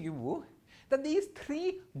seem to you that these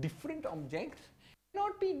three different objects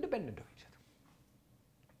cannot be independent of each other.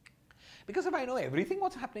 Because if I know everything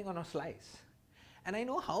what's happening on a slice, and I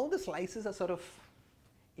know how the slices are sort of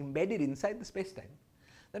embedded inside the space-time,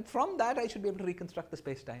 then from that I should be able to reconstruct the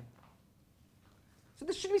space-time. So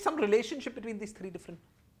there should be some relationship between these three different,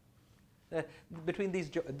 between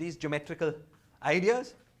these geometrical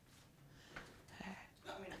ideas.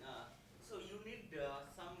 I mean, so you need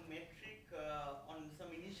some metric on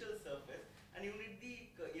some initial surface, and you need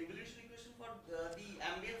the evolution equation for the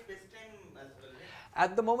ambient space-time as well, right?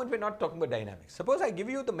 At the moment we're not talking about dynamics. Suppose I give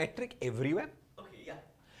you the metric everywhere. Okay, yeah.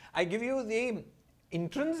 I give you the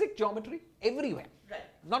intrinsic geometry everywhere. Right.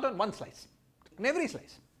 Not on one slice, on every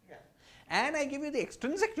slice. Yeah. And I give you the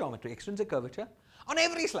extrinsic geometry, extrinsic curvature, on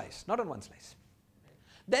every slice, not on one slice.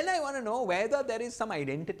 Then I want to know whether there is some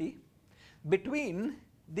identity between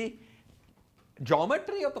the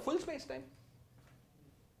geometry of the full space-time,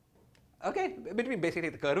 okay, between basically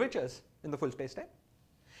the curvatures in the full space-time,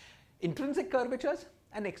 intrinsic curvatures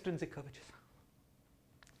and extrinsic curvatures.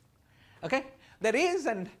 Okay, there is,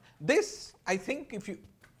 and this I think if you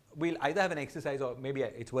we'll either have an exercise or maybe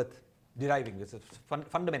it's worth deriving this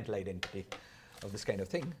fundamental identity of this kind of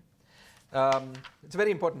thing. It's a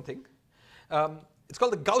very important thing. It's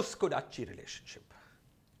called the Gauss-Kodacci relationship,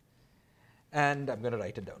 and I'm going to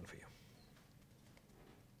write it down for you.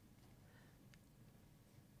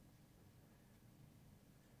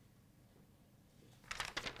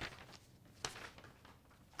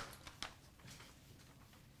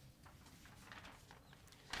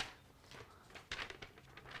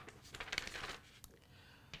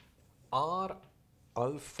 R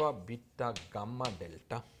alpha beta gamma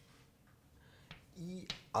delta E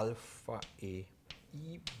alpha A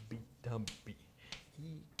E beta B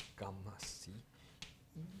E gamma C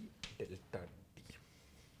E delta D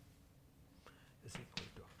is equal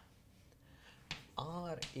to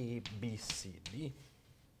R A B C D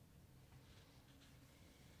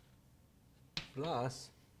plus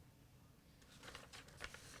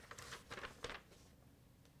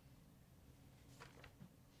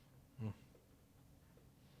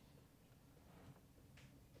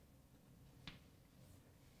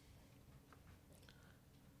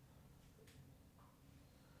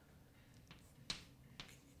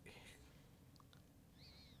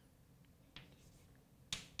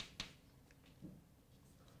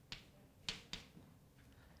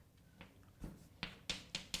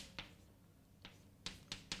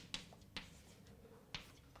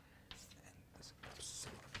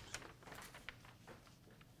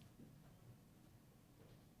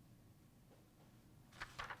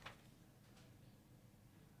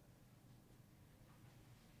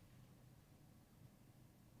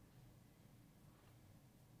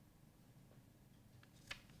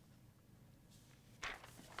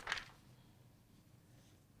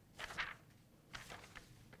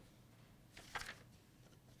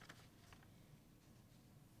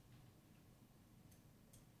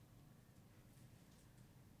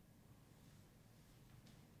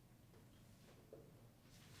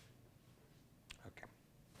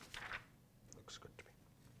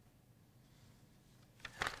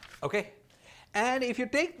Okay? And if you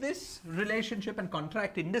take this relationship and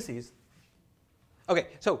contract indices, okay,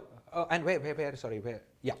 so, and where, sorry, where,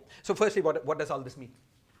 yeah. So firstly, what does all this mean?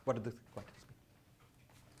 What does this mean?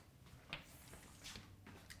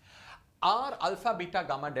 R, alpha, beta,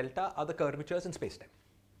 gamma, delta are the curvatures in spacetime,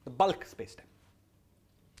 the bulk spacetime.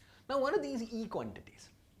 Now, what are these E quantities?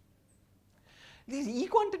 These E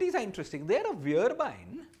quantities are interesting. They are a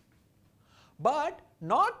Vierbein, but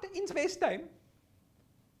not in spacetime,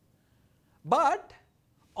 but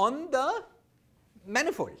on the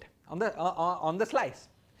manifold, on the slice.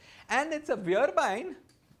 And it's a Vierbein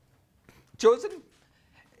chosen,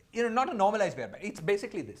 not a normalized Vierbein. It's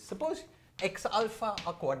basically this. Suppose x alpha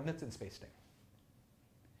are coordinates in spacetime,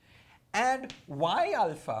 and y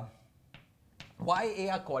alpha,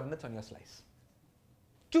 ya are coordinates on your slice.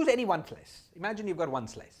 Choose any one slice. Imagine you've got one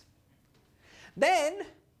slice. Then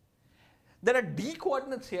there are d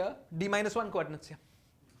coordinates here, d minus 1 coordinates here.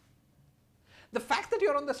 The fact that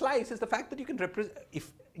you're on the slice is the fact that you can represent,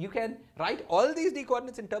 if you can write all these d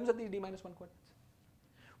coordinates in terms of these d minus 1 coordinates,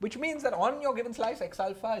 which means that on your given slice x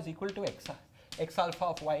alpha is equal to x alpha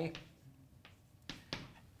of y.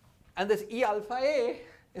 And this E alpha A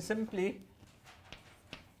is simply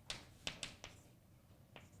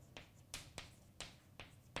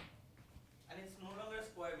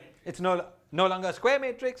it's no longer a square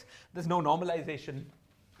matrix. There's no normalization.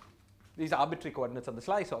 These are arbitrary coordinates on the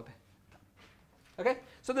slice are there. Okay?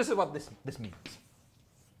 So this is what this means.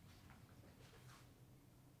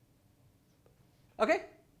 Okay?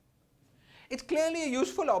 It's clearly a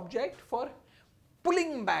useful object for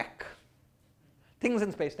pulling back things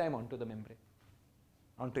in space-time onto the membrane,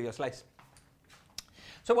 onto your slice.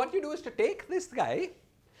 So what you do is to take this guy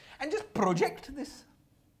and just project this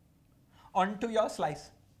onto your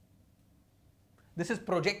slice. This is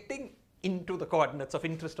projecting into the coordinates of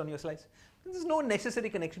interest on your slice. There is no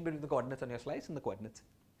necessary connection between the coordinates on your slice and the coordinates.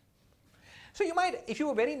 So you might, if you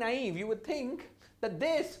were very naive, you would think that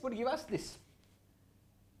this would give us this.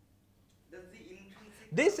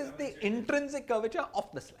 This is the intrinsic curvature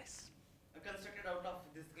of the slice. Constructed out of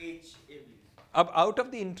this HAB. Out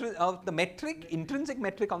of the metric, intrinsic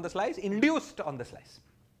metric on the slice, induced on the slice.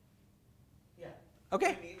 Yeah.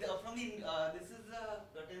 Okay. From the this is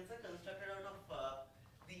the tensor constructed out of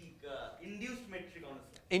the induced metric on the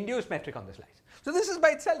slice. Induced metric on the slice. So this is by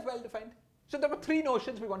itself well defined. So there were three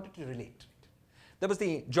notions we wanted to relate. There was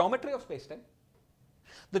the geometry of spacetime,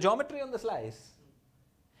 the geometry on the slice,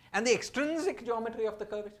 and the extrinsic geometry of the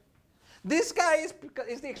curvature. This guy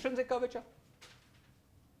is the extrinsic curvature.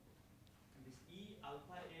 This E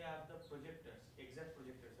alpha A are the projectors, exact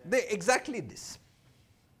projectors. Right? They exactly this.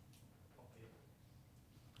 Okay.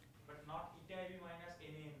 But not eta AB minus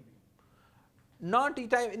NA and B. Not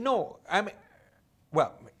eta. No, I mean,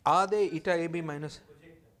 well, are they eta AB minus?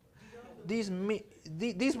 These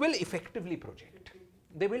will effectively project.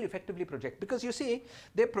 They will effectively project because you see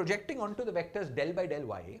they're projecting onto the vectors del by del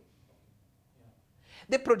y.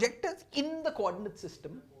 They project us in the coordinate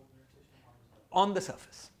system on the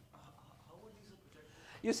surface.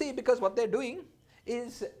 You see, because what they're doing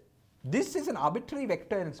is this is an arbitrary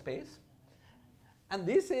vector in space, and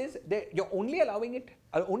this is you're only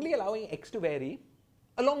allowing x to vary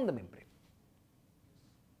along the membrane.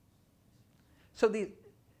 So these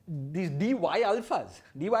dy alphas,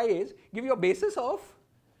 dya's give you a basis of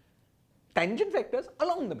tangent vectors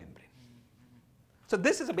along the membrane. So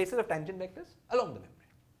this is a basis of tangent vectors along the membrane.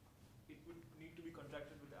 It would need to be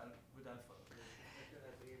contracted with alpha.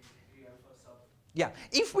 The alpha sub. Yeah,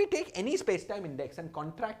 if we take any space-time index and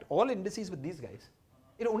contract all indices with these guys,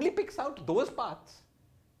 it only picks out those paths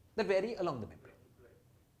that vary along the membrane.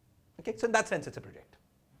 Okay, so in that sense it's a project.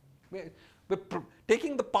 We're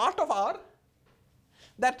taking the part of R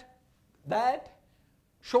that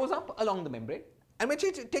shows up along the membrane, and we're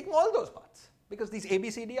taking all those paths because these A, B,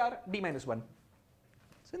 C, D are D minus 1.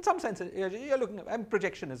 So in some sense, you're looking at,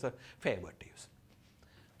 projection is a fair word to use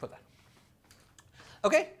for that.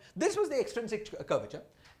 Okay, this was the extrinsic curvature,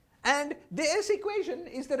 and this equation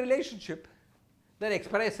is the relationship that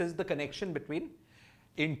expresses the connection between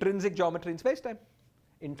intrinsic geometry in spacetime,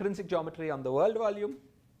 intrinsic geometry on the world volume,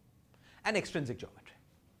 and extrinsic geometry.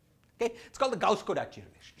 Okay, it's called the Gauss-Kodacki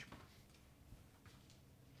relationship.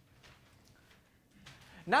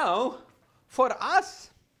 Now, for us,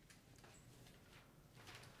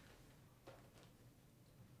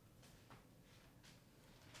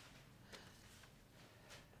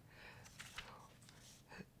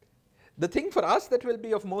 the thing for us that will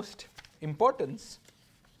be of most importance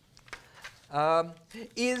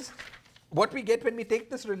is what we get when we take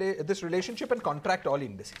this relationship and contract all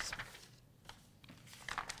indices.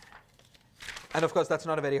 And of course, that's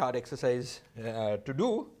not a very hard exercise to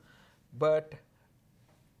do, but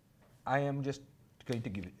I am just going to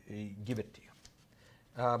give it to you.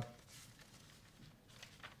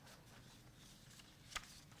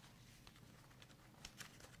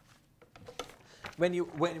 When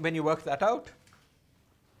you work that out,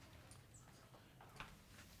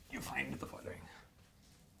 you find the following.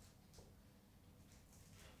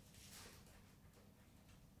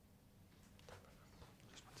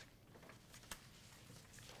 Just one second.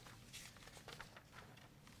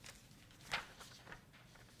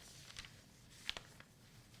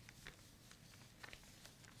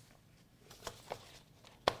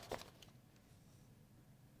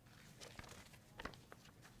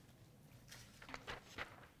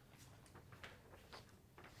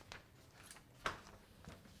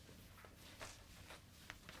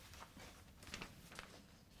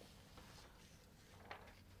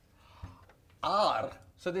 R,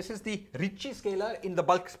 so this is the Ricci scalar in the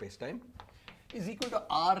bulk spacetime, is equal to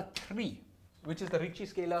R3, which is the Ricci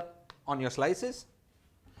scalar on your slices,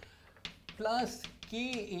 plus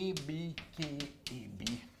KAB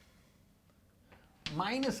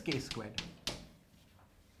minus K squared,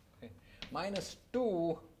 okay, minus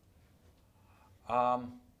 2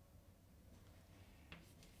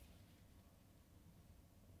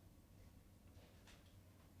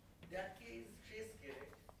 That K is trace K, right?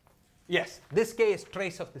 yes, this K is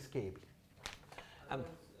trace of this KB.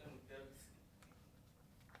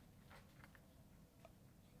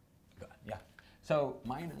 Yeah, so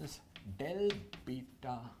minus del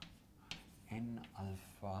beta n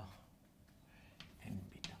alpha n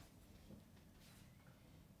beta.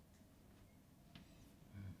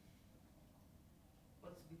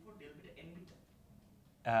 What's before del beta n beta?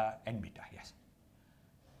 N beta, yes.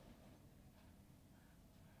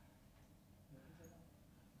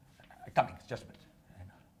 Coming, just a minute.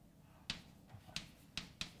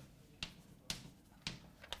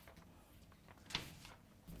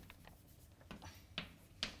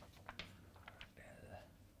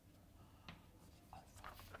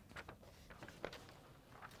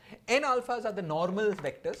 N alphas are the normal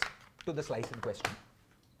vectors to the slice in question.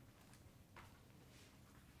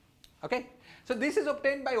 Okay, so this is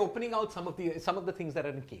obtained by opening out some of the things that are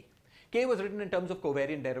in K. K was written in terms of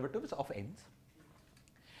covariant derivatives of n's,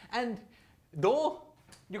 and though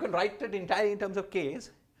you can write it entirely in terms of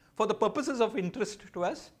k's, for the purposes of interest to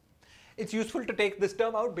us, it's useful to take this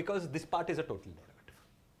term out because this part is a total derivative.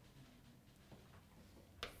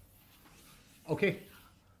 Okay,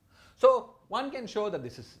 so one can show that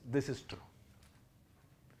this is true.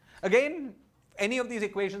 Again, any of these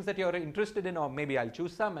equations that you're interested in, or maybe I'll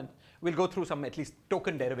choose some and we'll go through some at least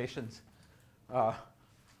token derivations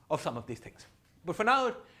of some of these things. But for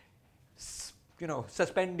now,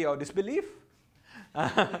 suspend your disbelief.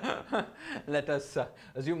 Let us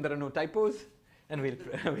assume there are no typos, and we'll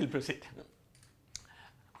proceed.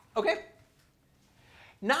 Okay.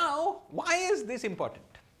 Now, why is this important?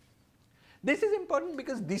 This is important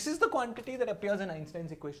because this is the quantity that appears in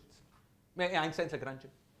Einstein's equations, Einstein's Lagrangian.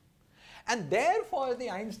 And therefore, the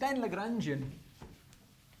Einstein Lagrangian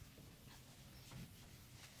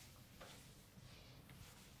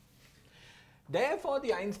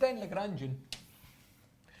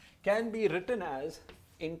can be written as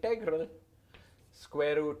integral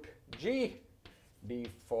square root g d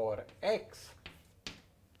for x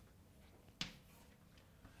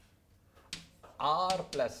r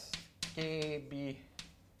plus kb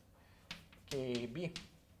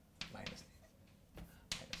minus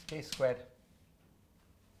k squared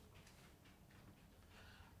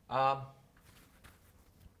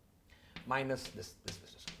minus this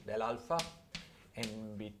del alpha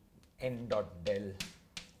n dot del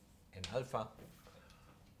n alpha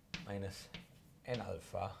minus n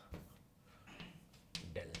alpha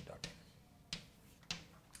del dot n.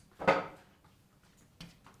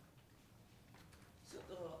 So,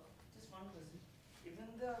 just one question.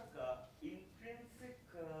 Even the intrinsic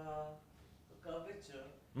curvature,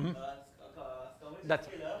 That's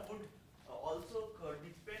scalar would also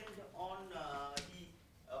depend on the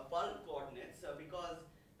bulk coordinates because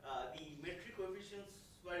the metric coefficients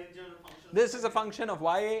were in general functions. This is a function of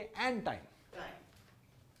y and time.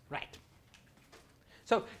 Right.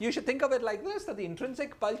 So you should think of it like this, that the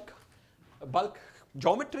intrinsic bulk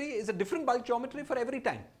geometry is a different bulk geometry for every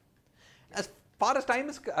time. As far as time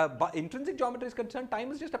is intrinsic geometry is concerned,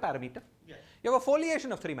 time is just a parameter. Yeah. You have a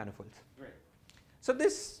foliation of three manifolds. Right. So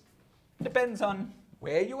this depends on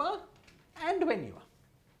where you are and when you are.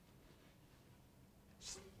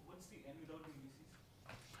 What's the n without the indices?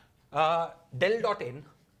 Del dot n.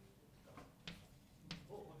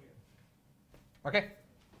 Oh, okay. Okay.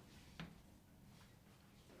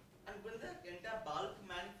 when the entire bulk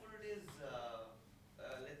manifold is,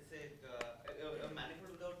 let's say, a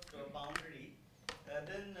manifold without boundary,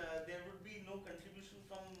 then there would be no contribution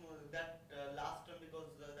from that last term because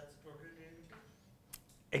that's total derivative.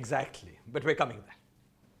 Exactly, but we're coming there.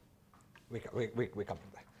 We're coming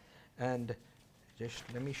there. And just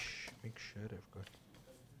let me make sure I've got.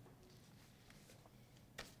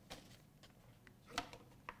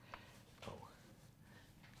 Oh,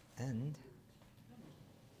 and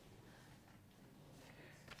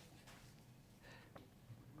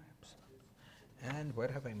where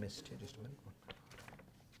have I missed here? Just a minute.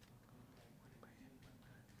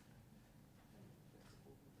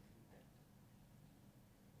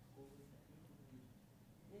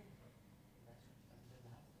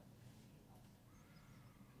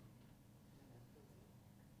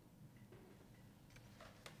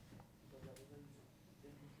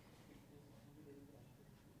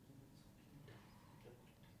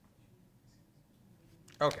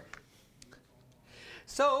 Okay.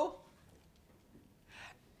 So,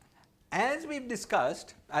 as we've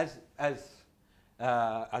discussed, as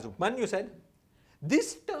Upmanyu said,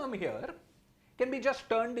 this term here can be just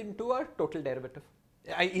turned into a total derivative.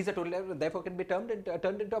 Is a total derivative, therefore can be turned into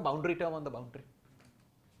a boundary term on the boundary.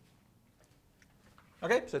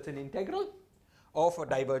 Okay, so it's an integral of a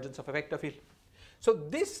divergence of a vector field. So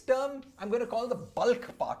this term I'm going to call the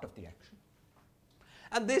bulk part of the action,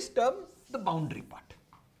 and this term the boundary part.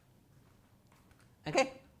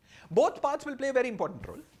 Okay, both parts will play a very important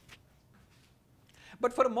role,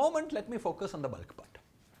 but for a moment let me focus on the bulk part.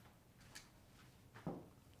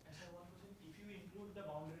 And so one question, if you include the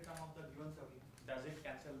boundary term of the given circuit, does it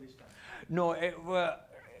cancel this term? No,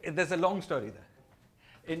 there's a long story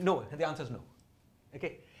there. No, the answer is no.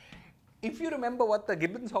 Okay, if you remember what the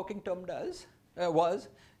Gibbons-Hawking term does, it was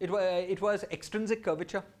extrinsic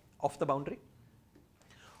curvature of the boundary.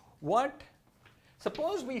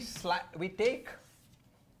 Suppose we take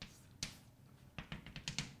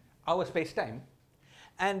our space-time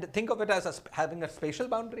and think of it as having a spatial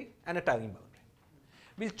boundary and a time boundary.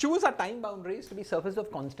 We'll choose our time boundaries to be surfaces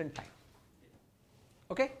of constant time.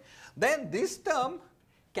 Okay? Then this term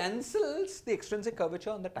cancels the extrinsic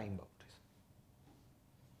curvature on the time boundaries.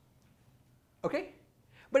 Okay?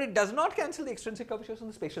 But it does not cancel the extrinsic curvatures on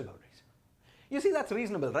the spatial boundaries. You see, that's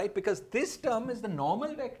reasonable, right? Because this term is the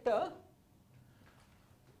normal vector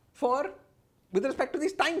with respect to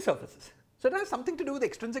these time surfaces. So it has something to do with the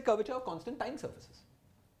extrinsic curvature of constant time surfaces.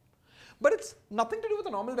 But it's nothing to do with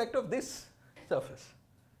the normal vector of this surface.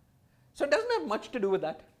 So it doesn't have much to do with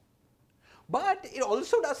that. But it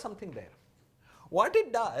also does something there. What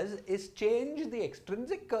it does is change the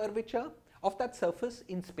extrinsic curvature of that surface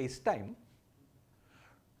in space-time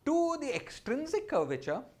to the extrinsic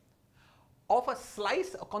curvature of a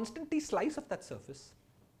constant t slice of that surface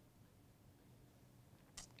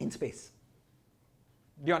in space.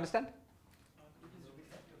 Do you understand?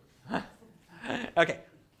 Okay.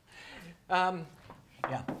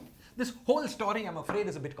 Yeah. This whole story, I'm afraid,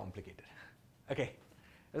 is a bit complicated. Okay.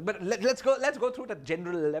 But let's go through it at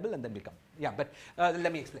general level and then we'll come. Yeah, but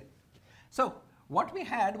let me explain. So what we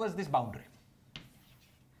had was this boundary.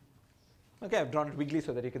 Okay, I've drawn it wiggly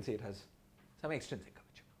so that you can see it has some extrinsic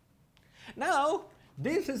curvature. Now,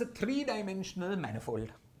 this is a three-dimensional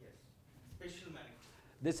manifold. Yes. Spatial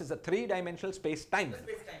manifold. This is a three-dimensional space-time manifold.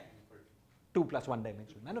 Space-time manifold. 2 plus 1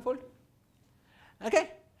 dimensional manifold.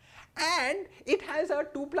 Okay, and it has a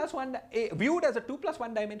 2 plus 1 viewed as a 2 plus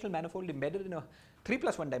 1 dimensional manifold embedded in a 3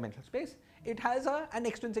 plus 1 dimensional space. It has an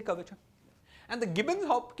extrinsic curvature, and the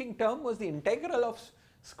Gibbons-Hawking term was the integral of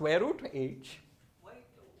square root h. Why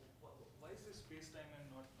is this space-time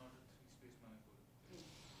and not a three-space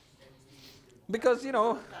manifold? Because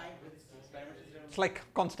Time. it's like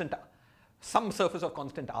constant, some surface of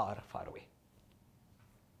constant r far away.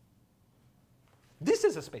 This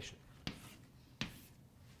is a spatial.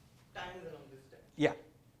 Time is along this time. Yeah,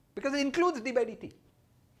 because it includes d by dt,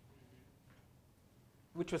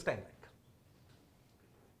 which was time-like.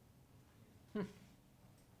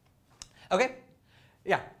 Okay,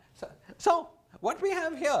 yeah. So what we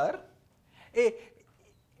have here,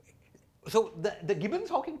 so the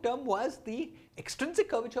Gibbons-Hawking term was the extrinsic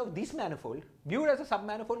curvature of this manifold viewed as a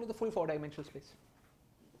submanifold with a full 4-dimensional space.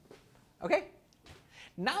 Okay.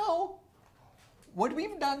 Now, what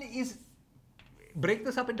we've done is break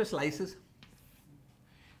this up into slices.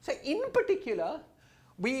 So in particular,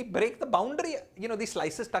 we break the boundary, these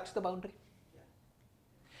slices touch the boundary.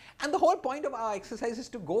 And the whole point of our exercise is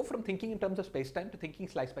to go from thinking in terms of space-time to thinking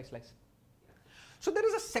slice by slice. So there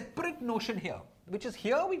is a separate notion here, which is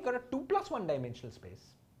here we've got a 2 plus 1 dimensional space.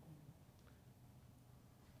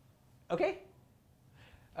 Okay?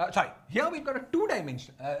 sorry, here we've got a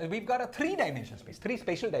we've got a 3-dimensional space, 3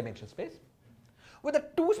 spatial dimensional space with a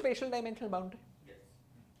 2 spatial dimensional boundary. Yes.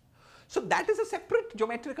 So that is a separate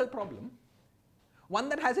geometrical problem, one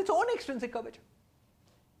that has its own extrinsic curvature.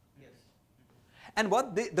 Yes. And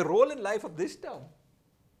what the role in life of this term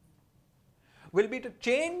will be to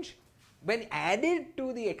change, when added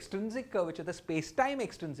to the extrinsic curvature, the space-time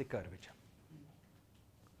extrinsic curvature,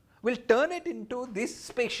 will turn it into this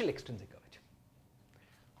spatial extrinsic curvature.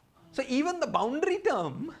 So even the boundary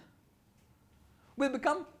term will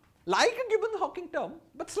become like a Gibbons-Hawking term,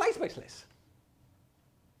 but slice by slice.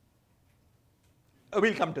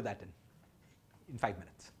 We'll come to that in 5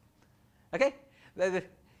 minutes. Okay?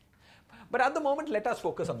 But at the moment, let us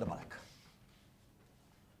focus on the bulk.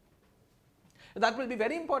 That will be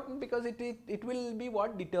very important because it will be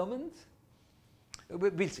what determines,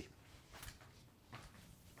 we'll see.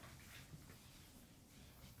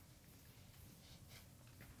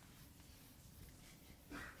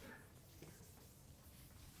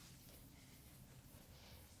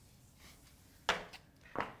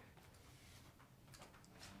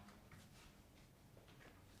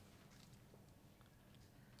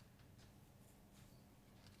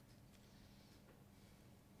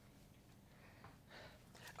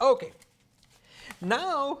 Okay.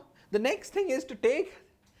 Now the next thing is to take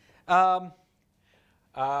all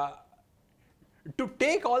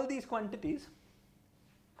these quantities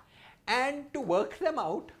and to work them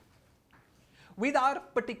out with our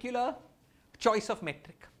particular choice of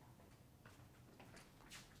metric.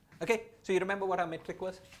 Okay, so you remember what our metric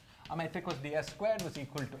was? Our metric was ds squared was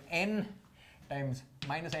equal to n times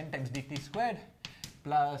minus n times dt squared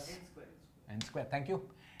plus n squared. Thank you.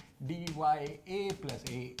 dya plus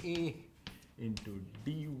aa into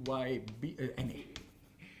dyb na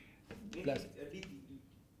plus dt.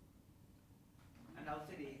 And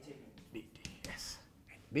outside HAB. dt, yes,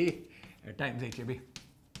 b times HAB.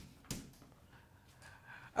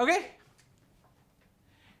 Okay.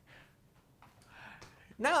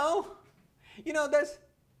 Now, you know, there's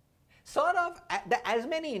sort of as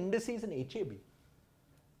many indices in HAB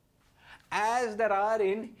as there are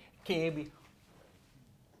in KAB.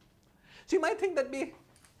 So you might think that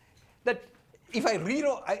if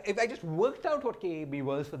I just worked out what KAB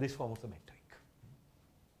was for this form of the metric,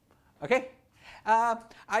 okay,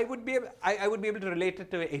 I would be able to relate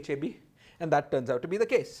it to HAB, and that turns out to be the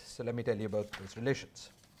case. So let me tell you about those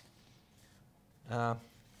relations.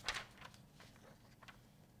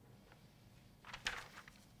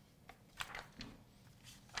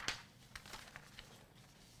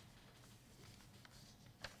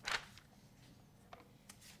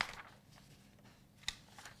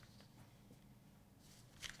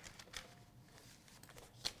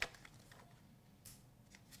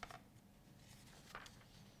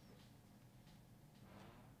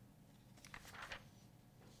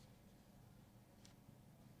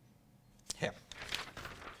 Here.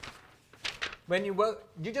 When you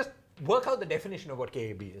just work out the definition of what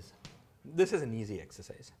KAB is. This is an easy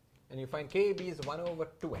exercise. And you find KAB is 1 over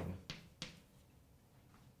 2n.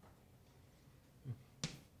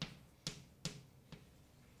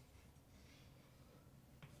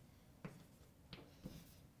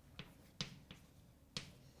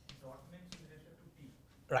 Dot means in relation to t.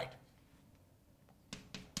 Right.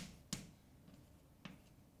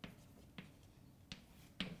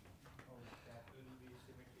 Oh, that will be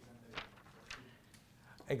symmetric under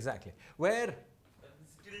Exactly. Where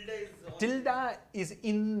Tilde is tilde is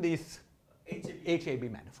in this HAB. HAB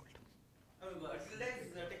manifold. Tilde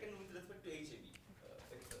is taken with respect to HAB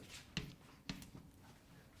itself.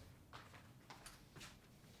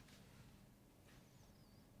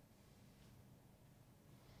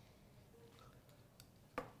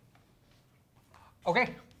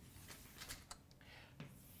 Okay.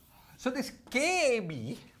 So this KAB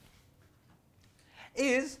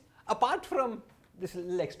is, apart from this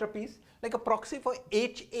little extra piece, like a proxy for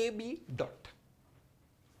HAB dot.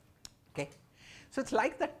 Okay. So it's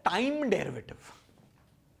like the time derivative.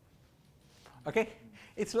 Okay.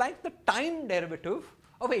 It's like the time derivative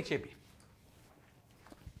of HAB.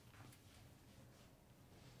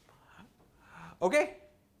 Okay.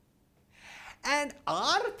 And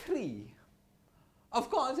R3, of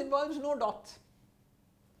course, involves no dots,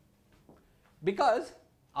 because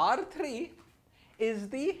R3 is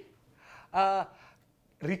the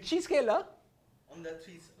Ricci scalar On the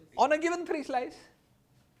three. on a given 3 slice.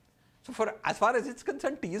 So for as far as it's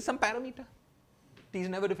concerned, t is some parameter. T is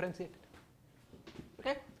never differentiated.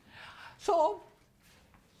 Okay. So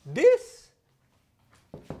this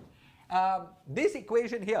this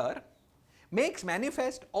equation here makes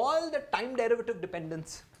manifest all the time derivative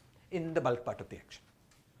dependence in the bulk part of the action.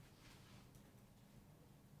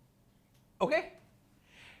 Okay?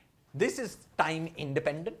 This is time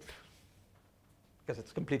independent because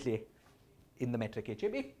it's completely in the metric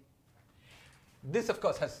HAB. This of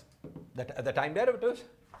course has the time derivatives.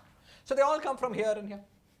 So they all come from here and here.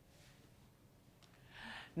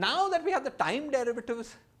 Now that we have the time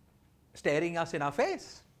derivatives staring us in our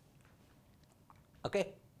face,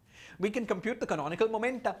 okay, we can compute the canonical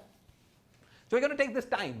momenta. So we're going to take this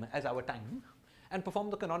time as our time and perform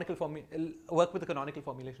the canonical work with the canonical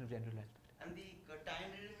formulation of general relativity. And the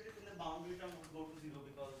time derivative in the boundary term would go to 0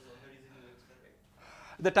 because there is a new extra,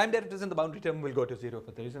 right? The time derivatives in the boundary term will go to 0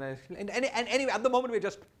 for the reason I explained. And anyway, at the moment we're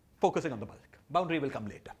just focusing on the bulk. Boundary will come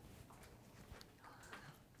later.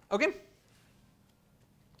 Okay?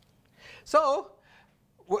 So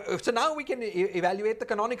now we can evaluate the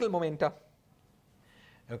canonical momenta.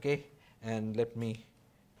 Okay? And let me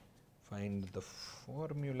find the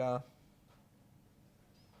formula.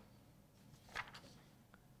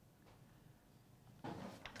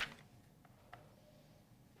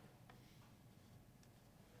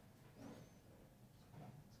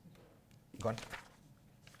 Go on.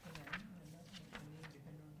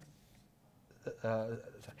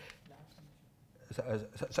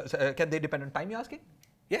 So, can they depend on time, you're asking?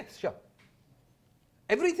 Yes, sure.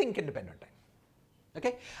 Everything can depend on time.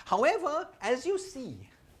 Okay? However, as you see,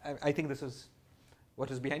 I think this is what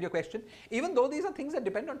is behind your question. Even though these are things that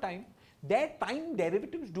depend on time, their time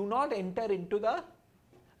derivatives do not enter into the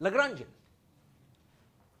Lagrangian.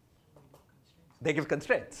 They give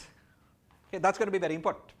constraints. Okay, that's going to be very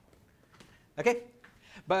important. Okay?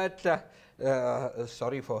 But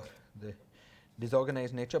sorry for the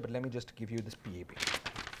disorganized nature, but let me just give you this PAB.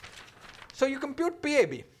 So you compute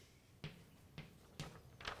PAB.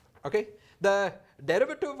 Okay? The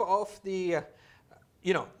derivative of the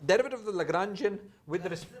derivative of the Lagrangian with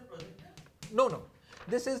respect. No.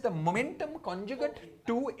 This is the momentum conjugate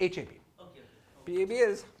to HAB. PAB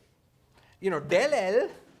is, del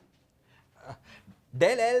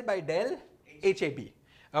L by del HAB,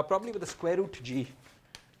 probably with a square root G,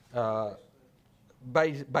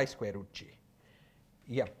 by square root G.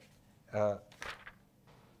 Yeah.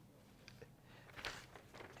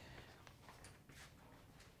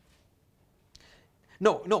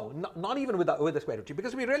 No, not even with the square root G,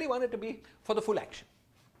 because we really want it to be for the full action.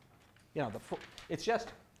 It's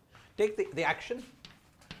just take the action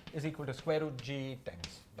is equal to square root G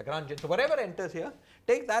times Lagrangian. So whatever enters here,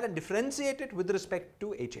 take that and differentiate it with respect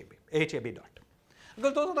to HAB dot.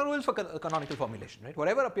 Because those are the rules for canonical formulation, right?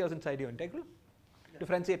 Whatever appears inside your integral,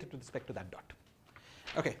 differentiate it with respect to that dot.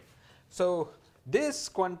 Okay, so this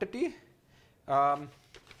quantity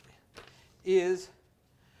is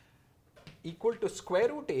equal to square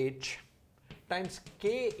root H times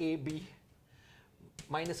KAB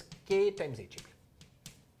minus K times HAB.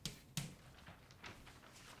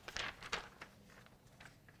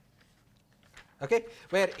 Okay,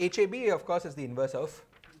 where HAB of course is the inverse of,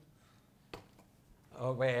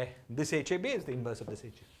 where this HAB is the inverse of this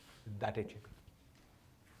HAB, that HAB.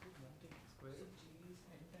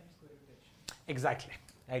 Exactly,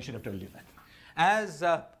 I should have told you that. As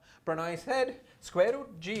Pranay said, square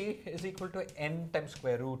root G is equal to n times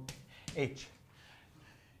square root H.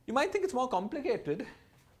 You might think it's more complicated,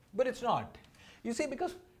 but it's not. You see,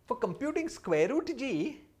 because for computing square root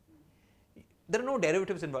G, there are no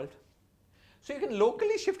derivatives involved. So you can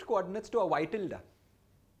locally shift coordinates to a y tilde,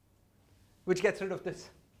 which gets rid of this.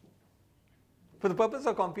 For the purpose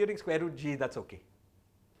of computing square root G, that's okay.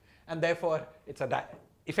 And therefore, it's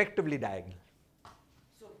effectively diagonal.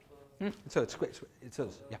 So it's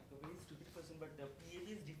yeah. The very stupid question, but the PAB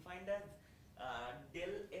is defined as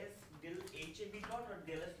del S del HAB dot or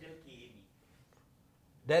del S del KAB?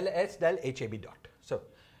 Del S del HAB dot. So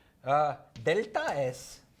delta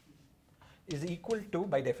S is equal to,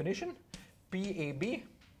 by definition, PAB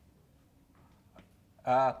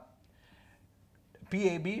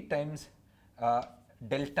times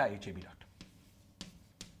delta HAB dot.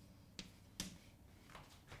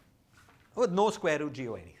 With no square root G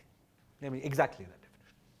or anything. I mean, exactly that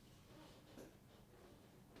definition.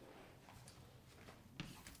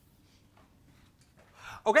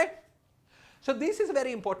 Okay? So this is a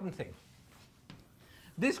very important thing.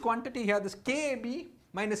 This quantity here, this KAB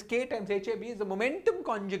minus K times HAB is the momentum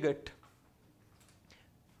conjugate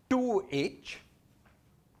to H,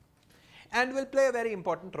 and will play a very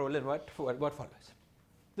important role in what follows.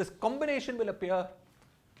 This combination will appear,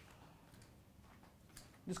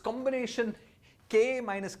 this combination K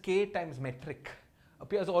minus K times metric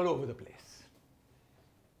appears all over the place.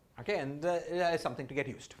 Okay, and that is something to get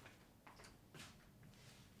used to.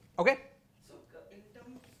 Okay? So in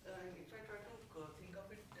terms, if I try to think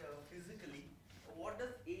of it physically, what does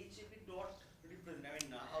HAB dot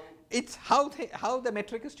it's how the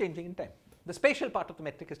metric is changing in time. The spatial part of the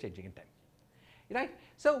metric is changing in time. Right?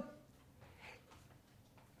 So,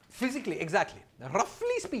 physically, exactly,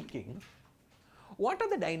 roughly speaking, what are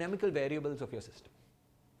the dynamical variables of your system?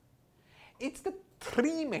 It's the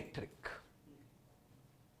 3 metric.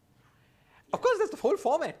 Of course, there's the whole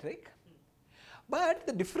 4 metric, but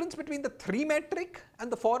the difference between the 3 metric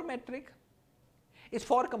and the 4 metric is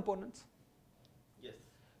 4 components. Yes.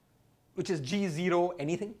 Which is G0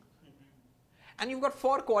 anything. And you've got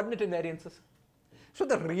 4 coordinate invariances. So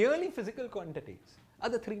the really physical quantities are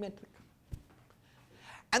the 3 metric.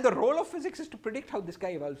 And the role of physics is to predict how this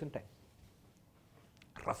guy evolves in time.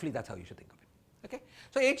 Roughly that's how you should think of it. Okay?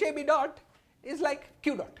 So HAB dot is like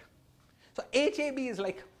Q dot. So HAB is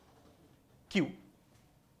like Q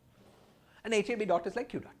and HAB dot is like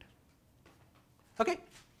Q dot. Okay?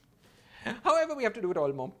 However, we have to do it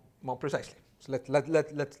all more precisely. So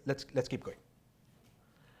let's keep going.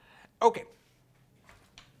 Okay.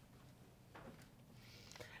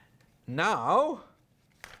 Now,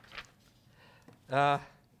 let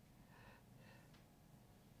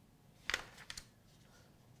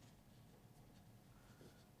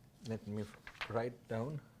me write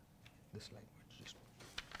down this language. Just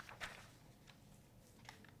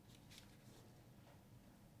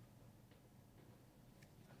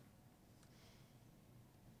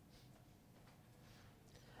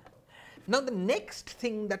now, the next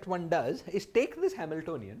thing that one does is take this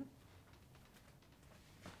Hamiltonian.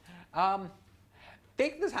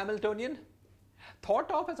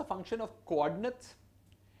 Thought of as a function of coordinates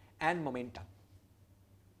and momentum.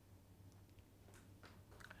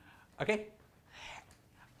 Okay?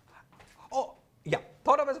 Oh, yeah,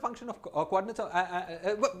 thought of as a function of coordinates.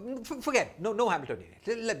 Forget, no Hamiltonian.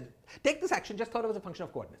 Take this action, just thought of as a function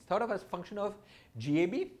of coordinates. Thought of as a function of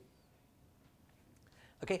GAB,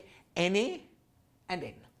 okay, NA and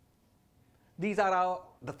N. These are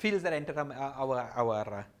the fields that enter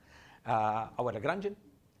our Lagrangian.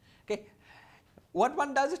 Okay. What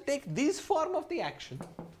one does is take this form of the action,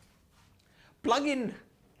 plug in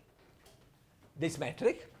this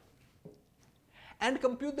metric, and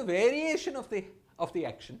compute the variation of the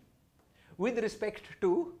action with respect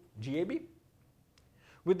to GAB,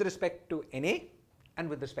 with respect to NA, and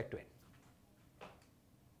with respect to N.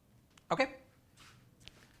 Okay.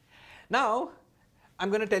 Now, I'm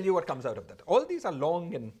going to tell you what comes out of that. All these are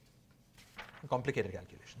long and complicated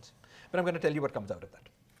calculations, but I'm going to tell you what comes out of that.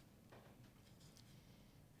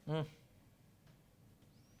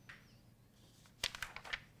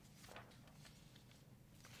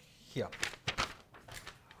 Here.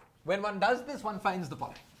 When one does this, one finds the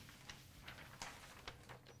following.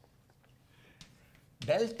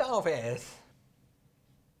 Delta of S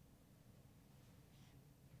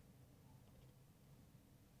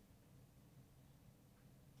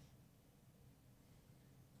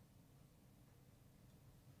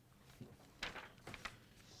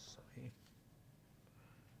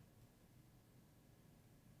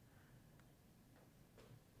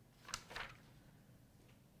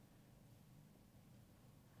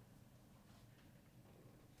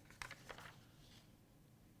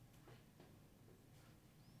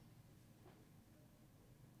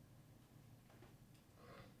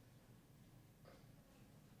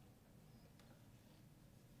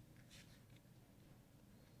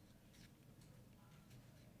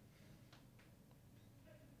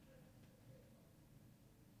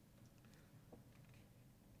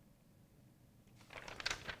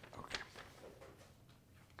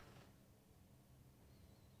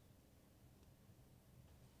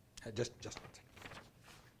just one second.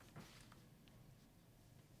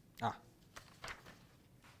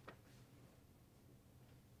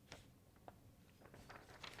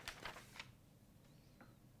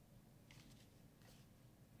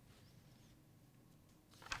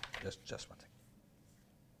 Just one second.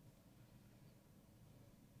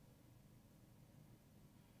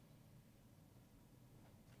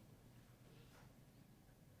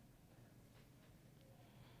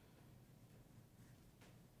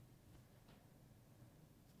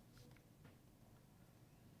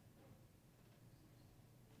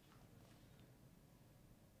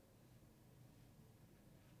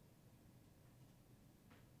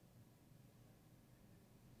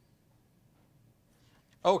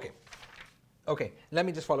 Okay, let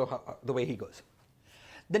me just follow the way he goes.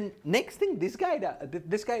 The next thing this guy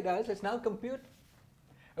does is now compute,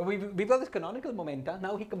 we've got this canonical momenta,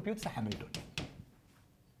 now he computes the Hamiltonian.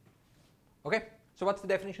 Okay, so what's the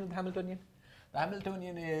definition of the Hamiltonian? The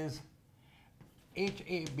Hamiltonian is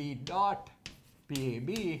HAB dot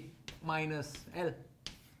PAB minus L.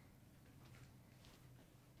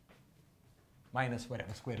 minus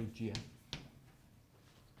whatever square root gn.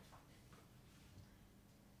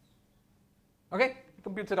 Okay, he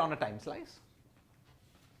computes it on a time slice.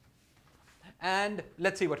 And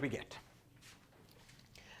let's see what we get.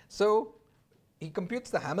 So he computes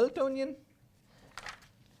the Hamiltonian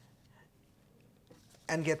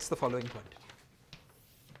and gets the following quantity.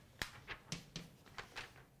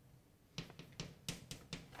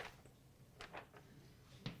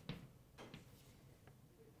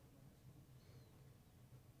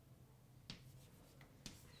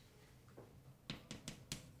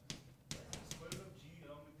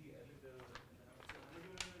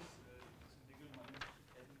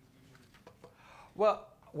 Well,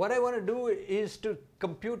 what I want to do is to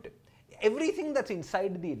compute everything that's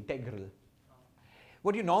inside the integral.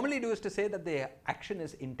 What you normally do is to say that the action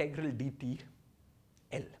is integral dt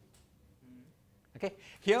L. Okay?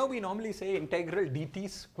 Here we normally say integral dt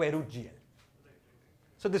square root gl.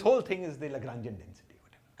 So this whole thing is the Lagrangian density,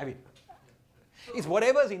 whatever. I mean, it's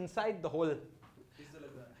whatever's inside the whole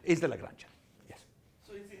is the Lagrangian. Yes.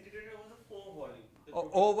 So it's integrated over the 4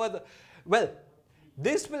 volume. Over the, well,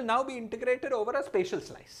 this will now be integrated over a spatial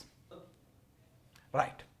slice.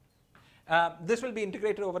 Right. This will be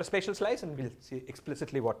integrated over a spatial slice, and we'll see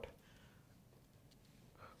explicitly what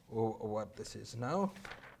this is now.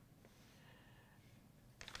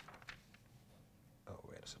 Oh,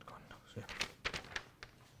 where is it gone now? So,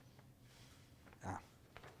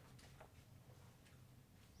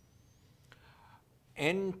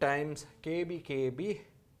 n times kb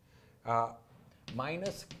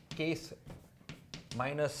minus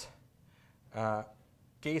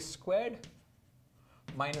k squared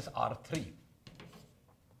minus r3,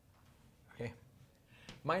 okay,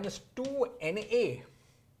 minus 2na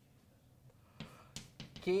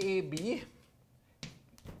kab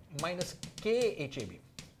minus khab,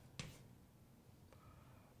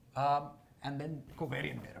 and then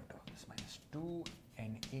covariant derivative of this minus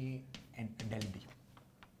 2na and del d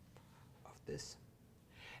of this.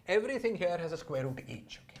 Everything here has a square root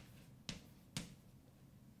h. Okay.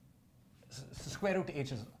 Square root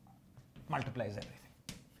h is multiplies everything.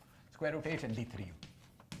 Square root h and d3u.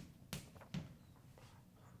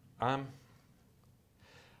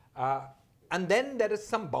 And then there is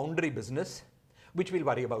some boundary business which we'll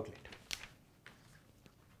worry about later.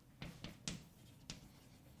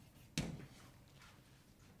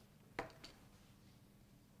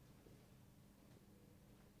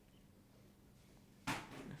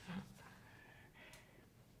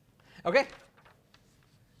 Okay?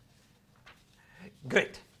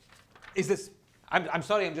 Great. Is this, I'm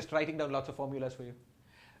sorry, I'm just writing down lots of formulas for you.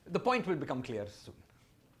 The point will become clear soon.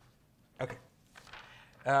 Okay.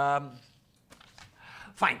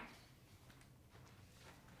 Fine.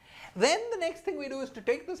 Then the next thing we do is to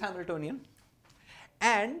take this Hamiltonian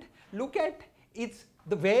and look at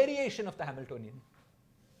the variation of the Hamiltonian.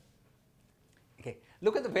 Okay.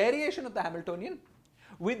 Look at the variation of the Hamiltonian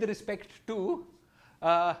with respect to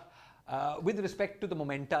the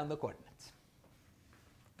momenta and the coordinates.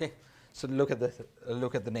 Okay, so look at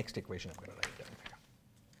the next equation I'm going to write down here.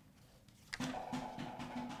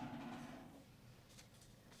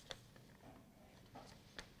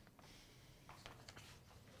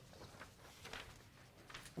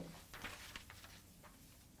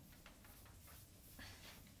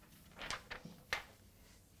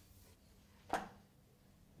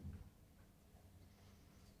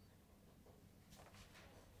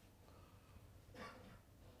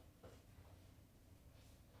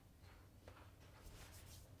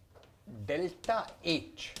 Delta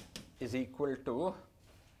H is equal to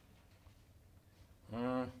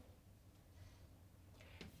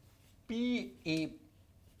PA.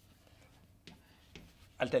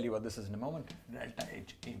 I'll tell you what this is in a moment. Delta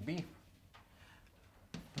HAB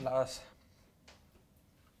plus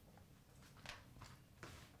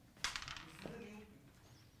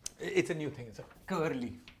it's a new thing. It's a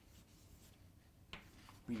curly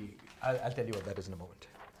PAB. I'll tell you what that is in a moment.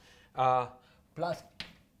 Plus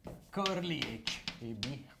curly HAB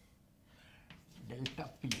delta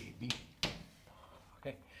PAB,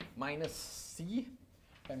 okay, minus C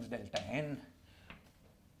times delta N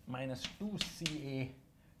minus 2CA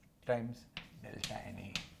times delta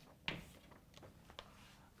NA.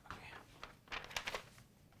 Okay.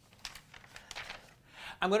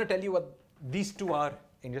 I'm going to tell you what these two are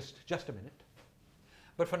in just a minute.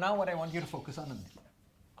 But for now, what I want you to focus on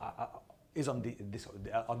is on these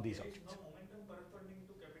objects.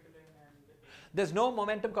 There's no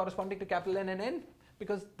momentum corresponding to capital N and N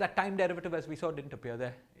because that time derivative, as we saw, didn't appear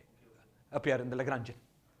there, appear in the Lagrangian.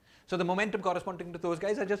 So the momentum corresponding to those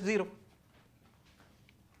guys are just 0.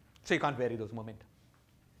 So you can't vary those momentum.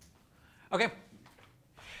 Okay?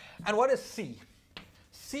 And what is C?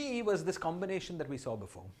 C was this combination that we saw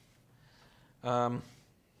before.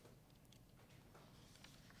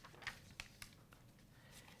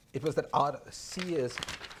 It was that C is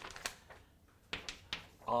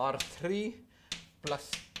R3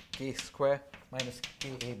 plus K square minus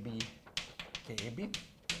KAB.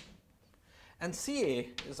 And CA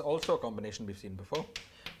is also a combination we've seen before,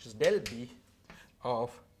 which is del B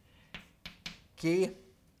of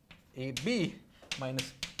KAB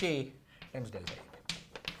minus K times del by AB.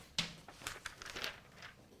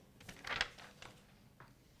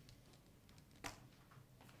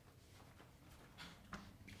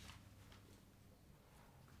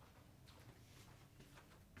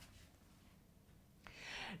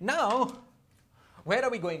 Now, where are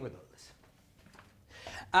we going with all this?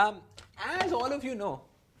 As all of you know,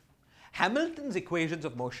 Hamilton's equations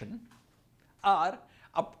of motion are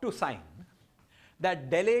up to sign that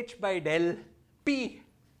del H by del P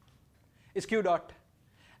is Q dot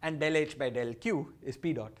and del H by del Q is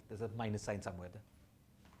P dot. There's a minus sign somewhere there.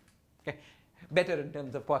 Okay, better in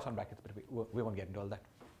terms of Poisson brackets, but we won't get into all that.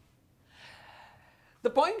 The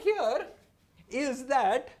point here is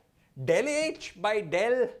that del H by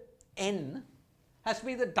del N has to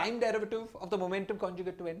be the time derivative of the momentum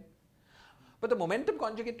conjugate to N. But the momentum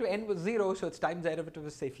conjugate to N was 0, so its time derivative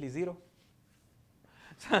is safely 0.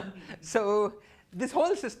 So this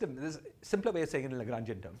whole system, this is a simpler way of saying it in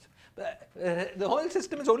Lagrangian terms, the whole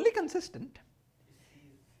system is only consistent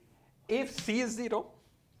if C is 0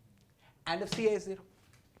 and if CA is 0.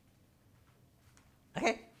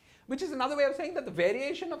 Okay? Which is another way of saying that the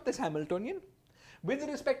variation of this Hamiltonian with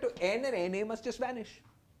respect to N and NA must just vanish.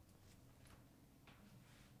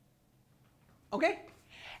 Okay?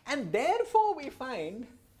 And therefore we find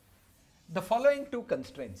the following two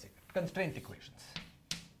constraint equations.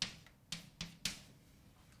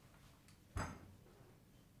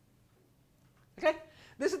 Okay?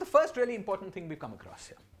 This is the first really important thing we've come across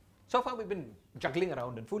here. So far we've been juggling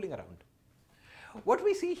around and fooling around. What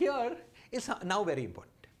we see here is now very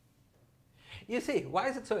important. You see, why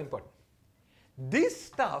is it so important? This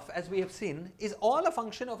stuff, as we have seen, is all a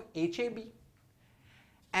function of HAB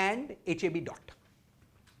and HAB dot.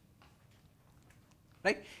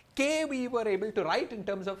 Right? K we were able to write in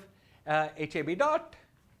terms of HAB dot.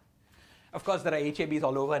 Of course, there are HABs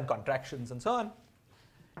all over and contractions and so on.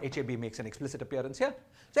 HAB makes an explicit appearance here.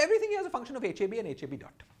 So everything here is a function of HAB and HAB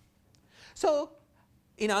dot. So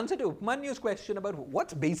in answer to Upmanyu's question about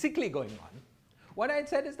what's basically going on, what I had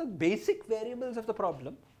said is the basic variables of the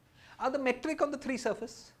problem are the metric on the 3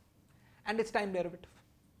 surface and its time derivative.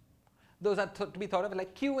 Those are to be thought of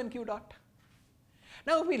like Q and Q dot.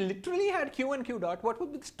 Now if we literally had Q and Q dot, what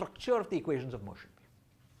would the structure of the equations of motion be?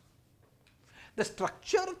 The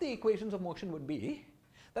structure of the equations of motion would be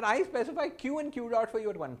that I specify Q and Q dot for you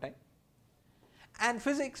at one time, and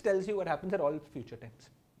physics tells you what happens at all future times.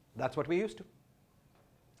 That's what we used to.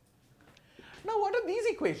 Now what are these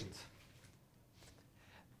equations?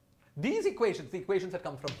 These equations, the equations that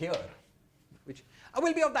come from here, which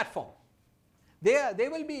will be of that form. They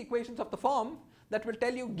will be equations of the form that will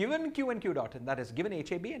tell you given Q and Q dot, and that is given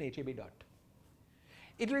HAB and HAB dot.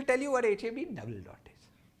 It will tell you what HAB double dot is.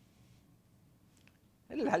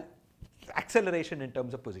 It will help acceleration in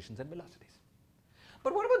terms of positions and velocities.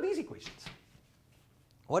 But what about these equations?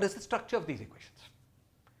 What is the structure of these equations?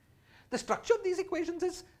 The structure of these equations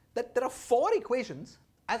is that there are 4 equations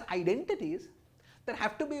as identities that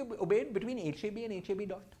have to be obeyed between HAB and HAB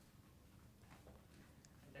dot.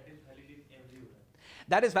 That is valid in everywhere.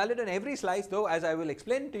 That is valid in every slice, though, as I will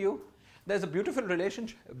explain to you, there's a beautiful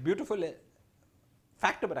relationship, beautiful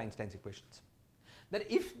fact about Einstein's equations. That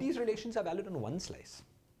if these relations are valid on one slice,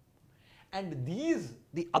 and these,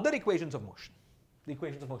 the other equations of motion, the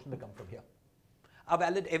equations of motion that come from here, are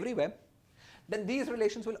valid everywhere, then these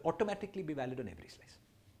relations will automatically be valid on every slice.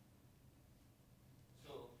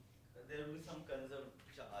 So there will be some conserved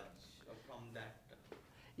charge from that.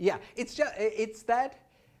 Yeah, it's that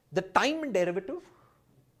the time derivative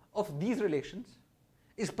of these relations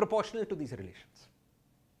is proportional to these relations.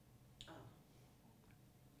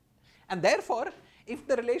 And therefore, if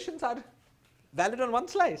the relations are valid on one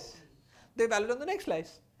slice, they're valid on the next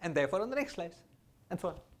slice, and therefore on the next slice, and so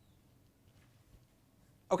on.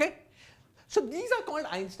 Okay? So these are called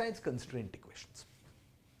Einstein's constraint equations.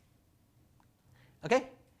 Okay?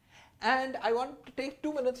 And I want to take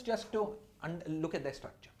 2 minutes just to look at their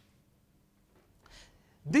structure.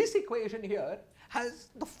 This equation here has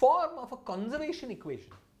the form of a conservation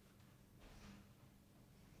equation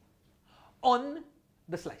on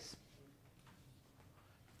the slice.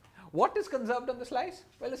 What is conserved on the slice?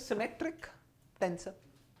 Well, a symmetric tensor.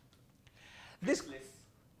 This Symmetry.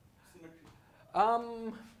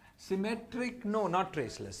 symmetric, no, not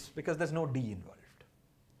traceless, because there's no d involved.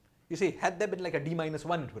 You see, had there been like a d minus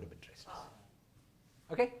 1, it would have been traceless.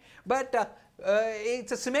 Okay, but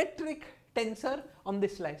it's a symmetric tensor on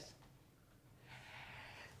this slice.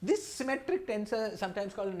 This symmetric tensor is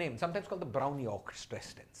sometimes called sometimes called the Brown-York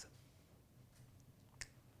stress tensor.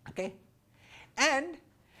 Okay, and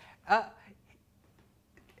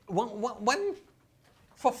one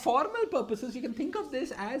for formal purposes, you can think of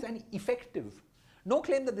this as an effective. No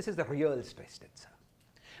claim that this is the real stress tensor,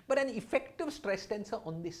 but an effective stress tensor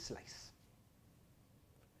on this slice.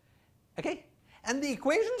 Okay, and the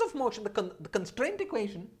equations of motion, the constraint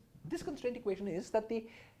equation, this constraint equation is that the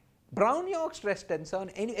Brown-York stress tensor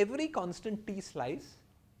on every constant t slice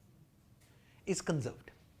is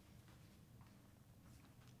conserved.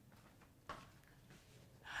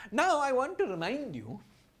 Now I want to remind you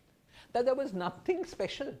that there was nothing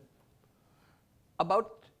special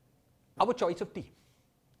about our choice of t.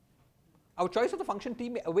 Our choice of the function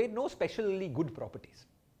t await no specially good properties.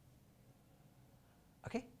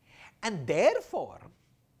 Okay, and therefore,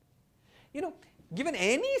 you know, given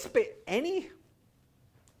any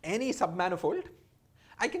submanifold,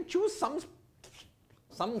 I can choose some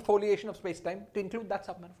foliation of space-time to include that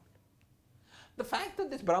submanifold. The fact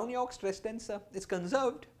that this Brown-York stress tensor is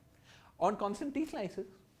conserved on constant t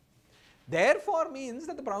slices therefore means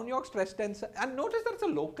that the Brown-York stress tensor, and notice that it's a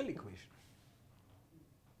local equation,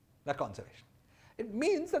 that conservation. It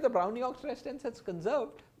means that the Brown-York stress tensor is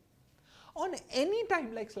conserved on any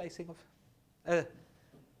time-like slicing of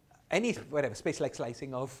any whatever space-like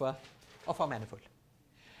slicing of our manifold.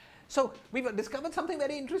 So we've discovered something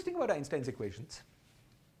very interesting about Einstein's equations.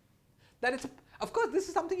 That it's, of course, this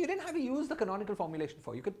is something you didn't have to use the canonical formulation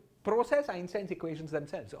for. You could process Einstein's equations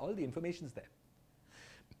themselves. All the information is there.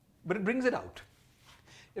 But it brings it out.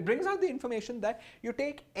 It brings out the information that you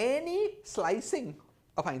take any slicing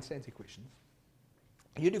of Einstein's equations,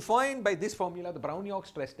 you define by this formula the Brown-York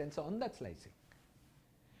stress tensor on that slicing.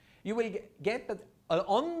 You will get that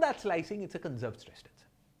on that slicing it's a conserved stress tensor.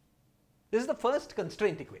 This is the first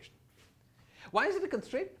constraint equation. Why is it a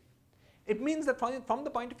constraint? It means that from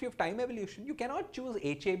the point of view of time evolution, you cannot choose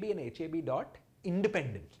HAB and HAB dot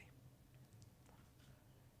independently.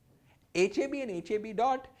 HAB and HAB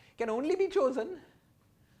dot can only be chosen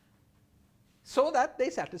so that they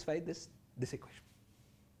satisfy this equation.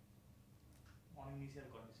 On initial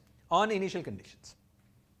conditions. On initial conditions.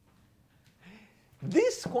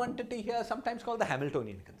 This quantity here is sometimes called the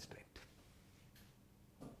Hamiltonian constraint.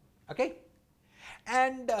 Okay?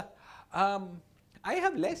 And I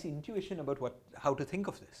have less intuition about how to think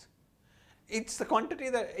of this. It's the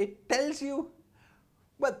quantity that it tells you,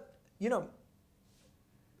 but you know,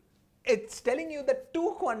 it's telling you that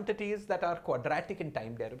two quantities that are quadratic in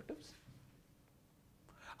time derivatives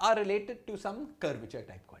are related to some curvature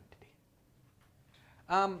type quantity.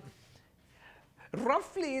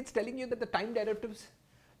 Roughly, it's telling you that the time derivatives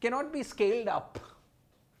cannot be scaled up.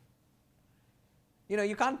 You know,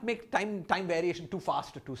 you can't make time variation too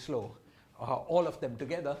fast or too slow, all of them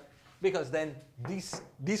together, because then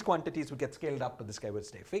these quantities would get scaled up, but this guy would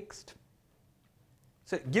stay fixed.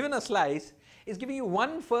 So, given a slice is giving you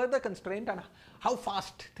one further constraint on how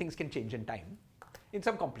fast things can change in time in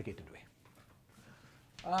some complicated way.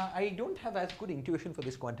 I don't have as good intuition for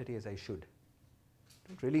this quantity as I should.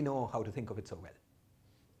 Don't really know how to think of it so well.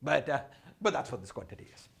 But that's what this quantity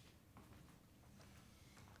is.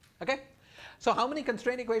 Okay? So how many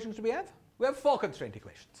constraint equations do we have? We have 4 constraint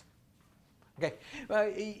equations. Okay?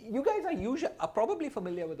 You guys are probably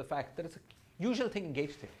familiar with the fact that it's a usual thing in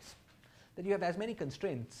gauge theories, that you have as many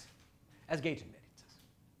constraints as gauge invariances.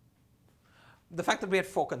 The fact that we had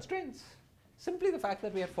 4 constraints, simply the fact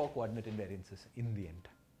that we had 4 coordinate invariances in the end.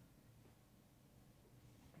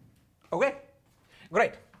 Okay?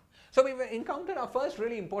 Great. So we've encountered our first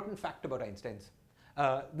really important fact about Einstein's.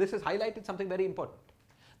 This has highlighted something very important,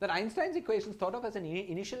 that Einstein's equations, thought of as an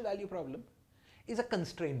initial value problem, is a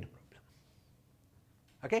constrained problem.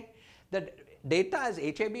 Okay? The data is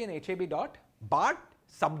HAB and HAB dot, but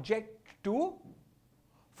subject to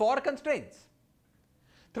 4 constraints.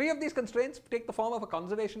 3 of these constraints take the form of a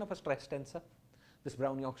conservation of a stress tensor, this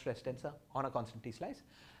Brown-York stress tensor on a constant t slice,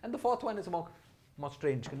 and the 4th one is a more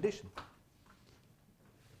strange condition.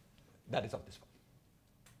 That is of this form.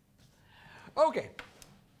 Okay.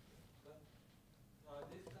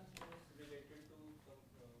 This constraint is related to some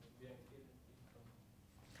Bianchi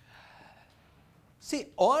See,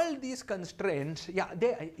 all these constraints,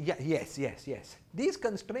 yes. These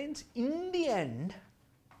constraints in the end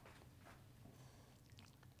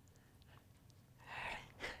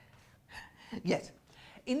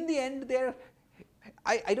in the end,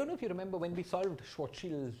 I don't know if you remember when we solved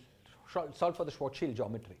Schwarzschild, solved for the Schwarzschild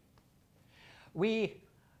geometry. We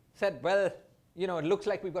said, well, you know, it looks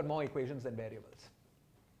like we've got more equations than variables.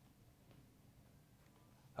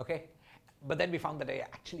 Okay? But then we found that I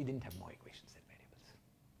actually didn't have more equations than variables.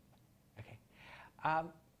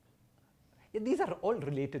 Okay? These are all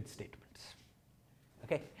related statements.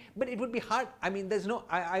 Okay? But it would be hard. I mean, there's no,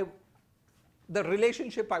 the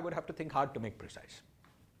relationship I would have to think hard to make precise.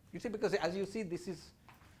 You see, because as you see, this is,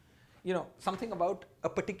 you know, something about a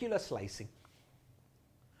particular slicing.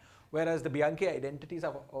 Whereas the Bianchi identities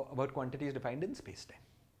are about quantities defined in space-time.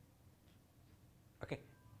 Okay?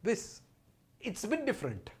 This, it's a bit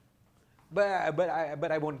different. But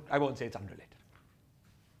I won't say it's unrelated.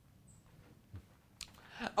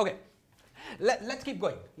 Okay, let's keep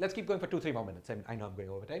going. Let's keep going for 2-3 more minutes. I know I'm going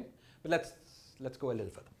over time, but let's go a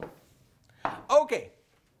little further. Okay.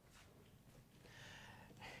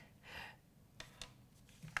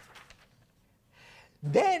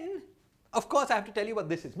 Then, of course, I have to tell you what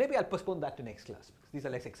this is. Maybe I'll postpone that to next class because these are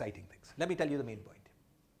less exciting things. Let me tell you the main point.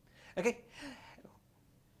 Okay,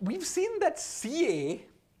 we've seen that Ca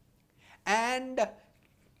and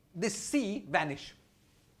this C vanish.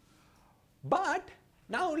 But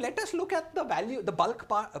now let us look at the value, the bulk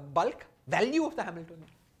value of the Hamiltonian.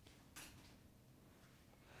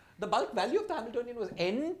 The bulk value of the Hamiltonian was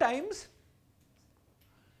n times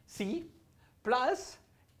C plus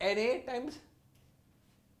Na times.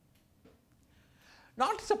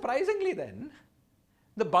 Not surprisingly then,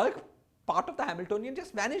 the bulk part of the Hamiltonian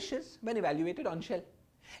just vanishes when evaluated on shell.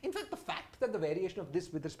 In fact, the fact that the variation of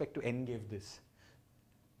this with respect to n gave this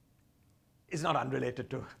is not unrelated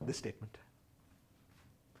to this statement.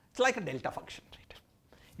 It's like a delta function, right?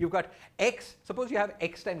 You've got x, suppose you have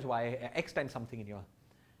x times y, x times something in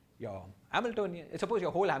your Hamiltonian. Suppose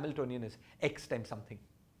your whole Hamiltonian is x times something,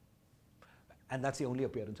 and that's the only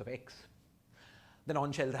appearance of x. Then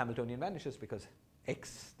on shell the Hamiltonian vanishes because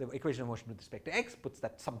x, the equation of motion with respect to x, puts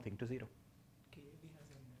that something to 0.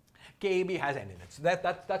 KAB has n in it. So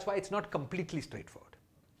that's why it's not completely straightforward.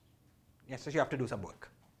 Yes, so you have to do some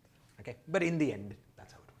work. Okay, but in the end,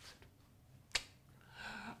 that's how it works.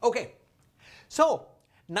 Okay, so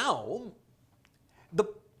now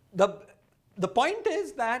the point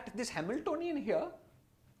is that this Hamiltonian here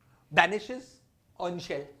vanishes on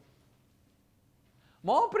shell.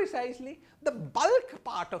 More precisely, the bulk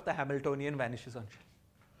part of the Hamiltonian vanishes on shell.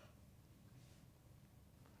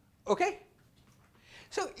 Okay?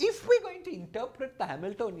 So if we're going to interpret the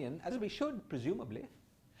Hamiltonian, as we should presumably,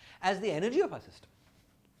 as the energy of our system,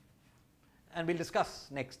 and we'll discuss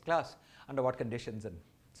next class under what conditions and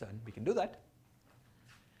so on we can do that,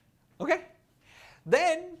 okay,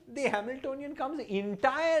 then the Hamiltonian comes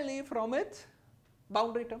entirely from its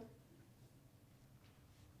boundary term.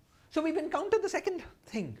 So we've encountered the second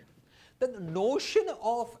thing, that the notion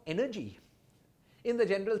of energy in the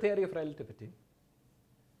general theory of relativity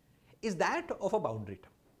is that of a boundary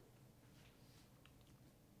term.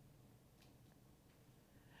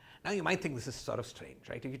 Now you might think this is sort of strange,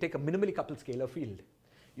 right? If you take a minimally coupled scalar field,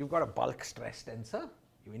 you've got a bulk stress tensor,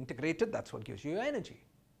 you integrate it, that's what gives you your energy.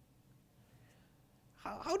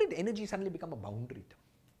 How did energy suddenly become a boundary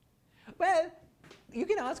term? Well, you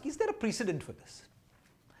can ask, is there a precedent for this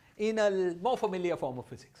in a more familiar form of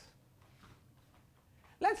physics?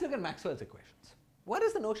 Let's look at Maxwell's equations. What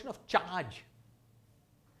is the notion of charge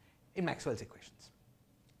in Maxwell's equations?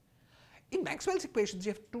 In Maxwell's equations,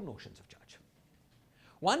 you have two notions of charge.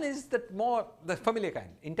 One is the familiar kind,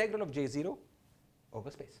 integral of J0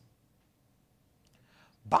 over space.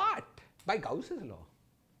 But by Gauss's law,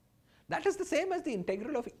 that is the same as the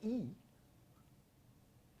integral of E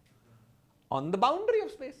on the boundary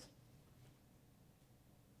of space.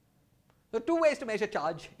 There are two ways to measure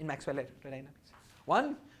charge in Maxwell electrodynamics.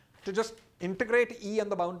 One, to just integrate E on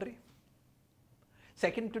the boundary.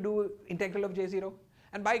 Second, to do integral of J0.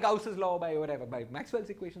 And by Gauss's law, by whatever, by Maxwell's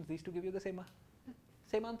equations, these two give you the same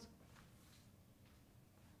answer.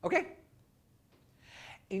 Okay?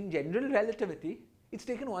 In general relativity, it's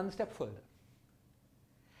taken one step further.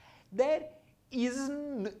 There is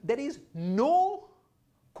no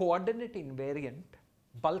coordinate invariant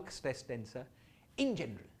bulk stress tensor in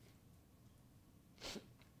general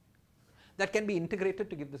that can be integrated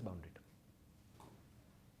to give this boundary term.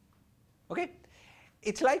 Okay?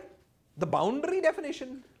 It's like the boundary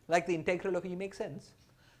definition, like the integral of E, makes sense.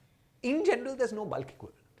 In general, there's no bulk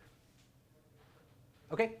equivalent.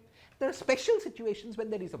 Okay? There are special situations when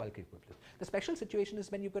there is a bulk equivalent. The special situation is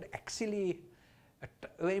when you've got axially,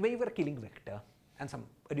 when you've got a Killing vector and some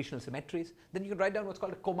additional symmetries, then you can write down what's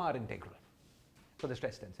called a Komar integral for the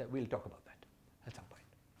stress tensor. We'll talk about that at some point.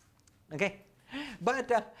 Okay?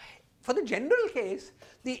 But for the general case,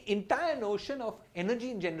 the entire notion of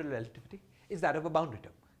energy in general relativity is that of a boundary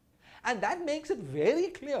term. And that makes it very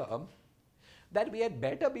clear that we had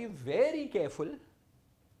better be very careful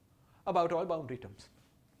about all boundary terms.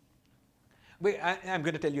 I'm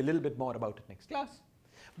going to tell you a little bit more about it next class.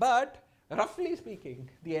 But roughly speaking,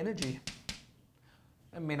 the energy,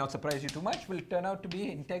 it may not surprise you too much, will turn out to be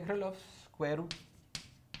integral of square root.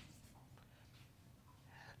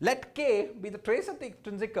 Let K be the trace of the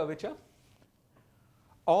extrinsic curvature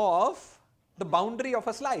of the boundary of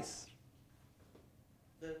a slice.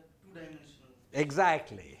 The two-dimensional.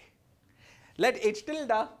 Exactly. Let H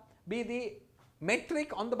tilde be the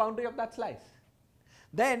metric on the boundary of that slice.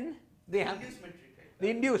 Then the Induced metric, right? the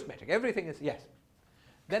induced metric, everything is, yes.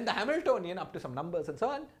 Then the Hamiltonian up to some numbers and so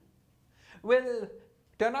on will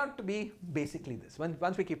turn out to be basically this,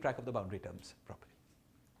 once we keep track of the boundary terms properly.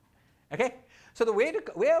 Okay? So the way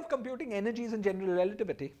of computing energies in general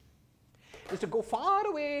relativity is to go far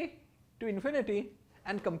away to infinity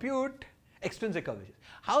and compute extrinsic curvatures.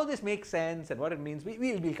 How this makes sense and what it means,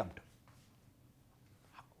 we'll come to.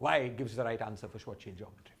 Why it gives the right answer for Schwarzschild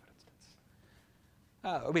geometry, for instance.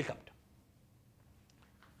 We'll come to.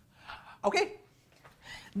 Okay?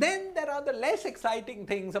 Then there are the less exciting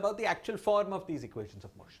things about the actual form of these equations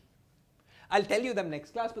of motion. I'll tell you them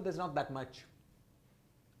next class, but there's not that much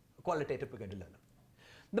qualitative we're going to learn.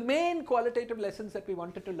 The main qualitative lessons that we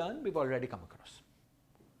wanted to learn, we've already come across.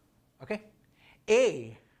 Okay?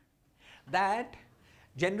 A, that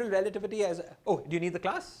general relativity as, oh, do you need the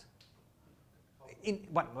class? In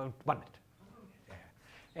one minute.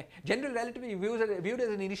 Yeah. General relativity viewed as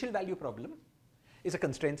an initial value problem is a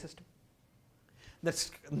constraint system. The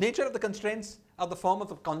nature of the constraints are the form of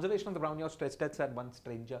the conservation of the Brown-Yacht stress tests and one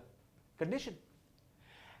stranger condition.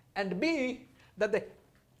 And B, that the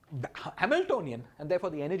Hamiltonian and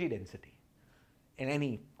therefore the energy density in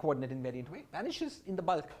any coordinate invariant way vanishes in the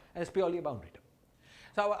bulk and is purely a boundary term.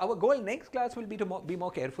 So our goal next class will be to be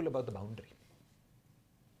more careful about the boundary.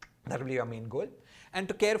 That will be our main goal, and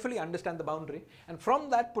to carefully understand the boundary, and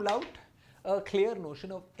from that pull out a clear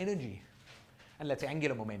notion of energy and let's say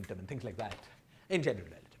angular momentum and things like that in general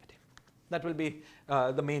relativity. That will be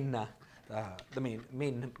the main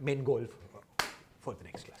goal for the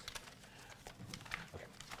next class.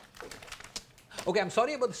 Okay, I'm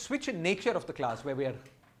sorry about the switch in nature of the class where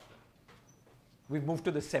we've moved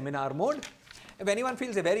to the seminar mode. If anyone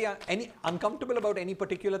feels uncomfortable about any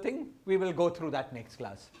particular thing, we will go through that next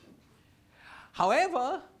class.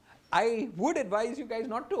 However, I would advise you guys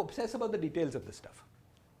not to obsess about the details of this stuff,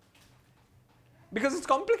 because it's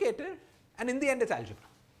complicated and in the end it's algebra.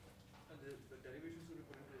 The derivations will be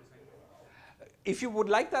put into the assignment. If you would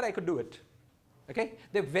like that, I could do it. Okay,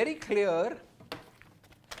 they're very clear.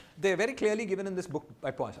 They're very clearly given in this book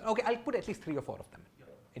by Poisson. Okay, I'll put at least 3 or 4 of them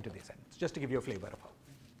into the assignments just to give you a flavor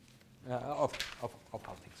of how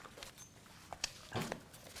things go.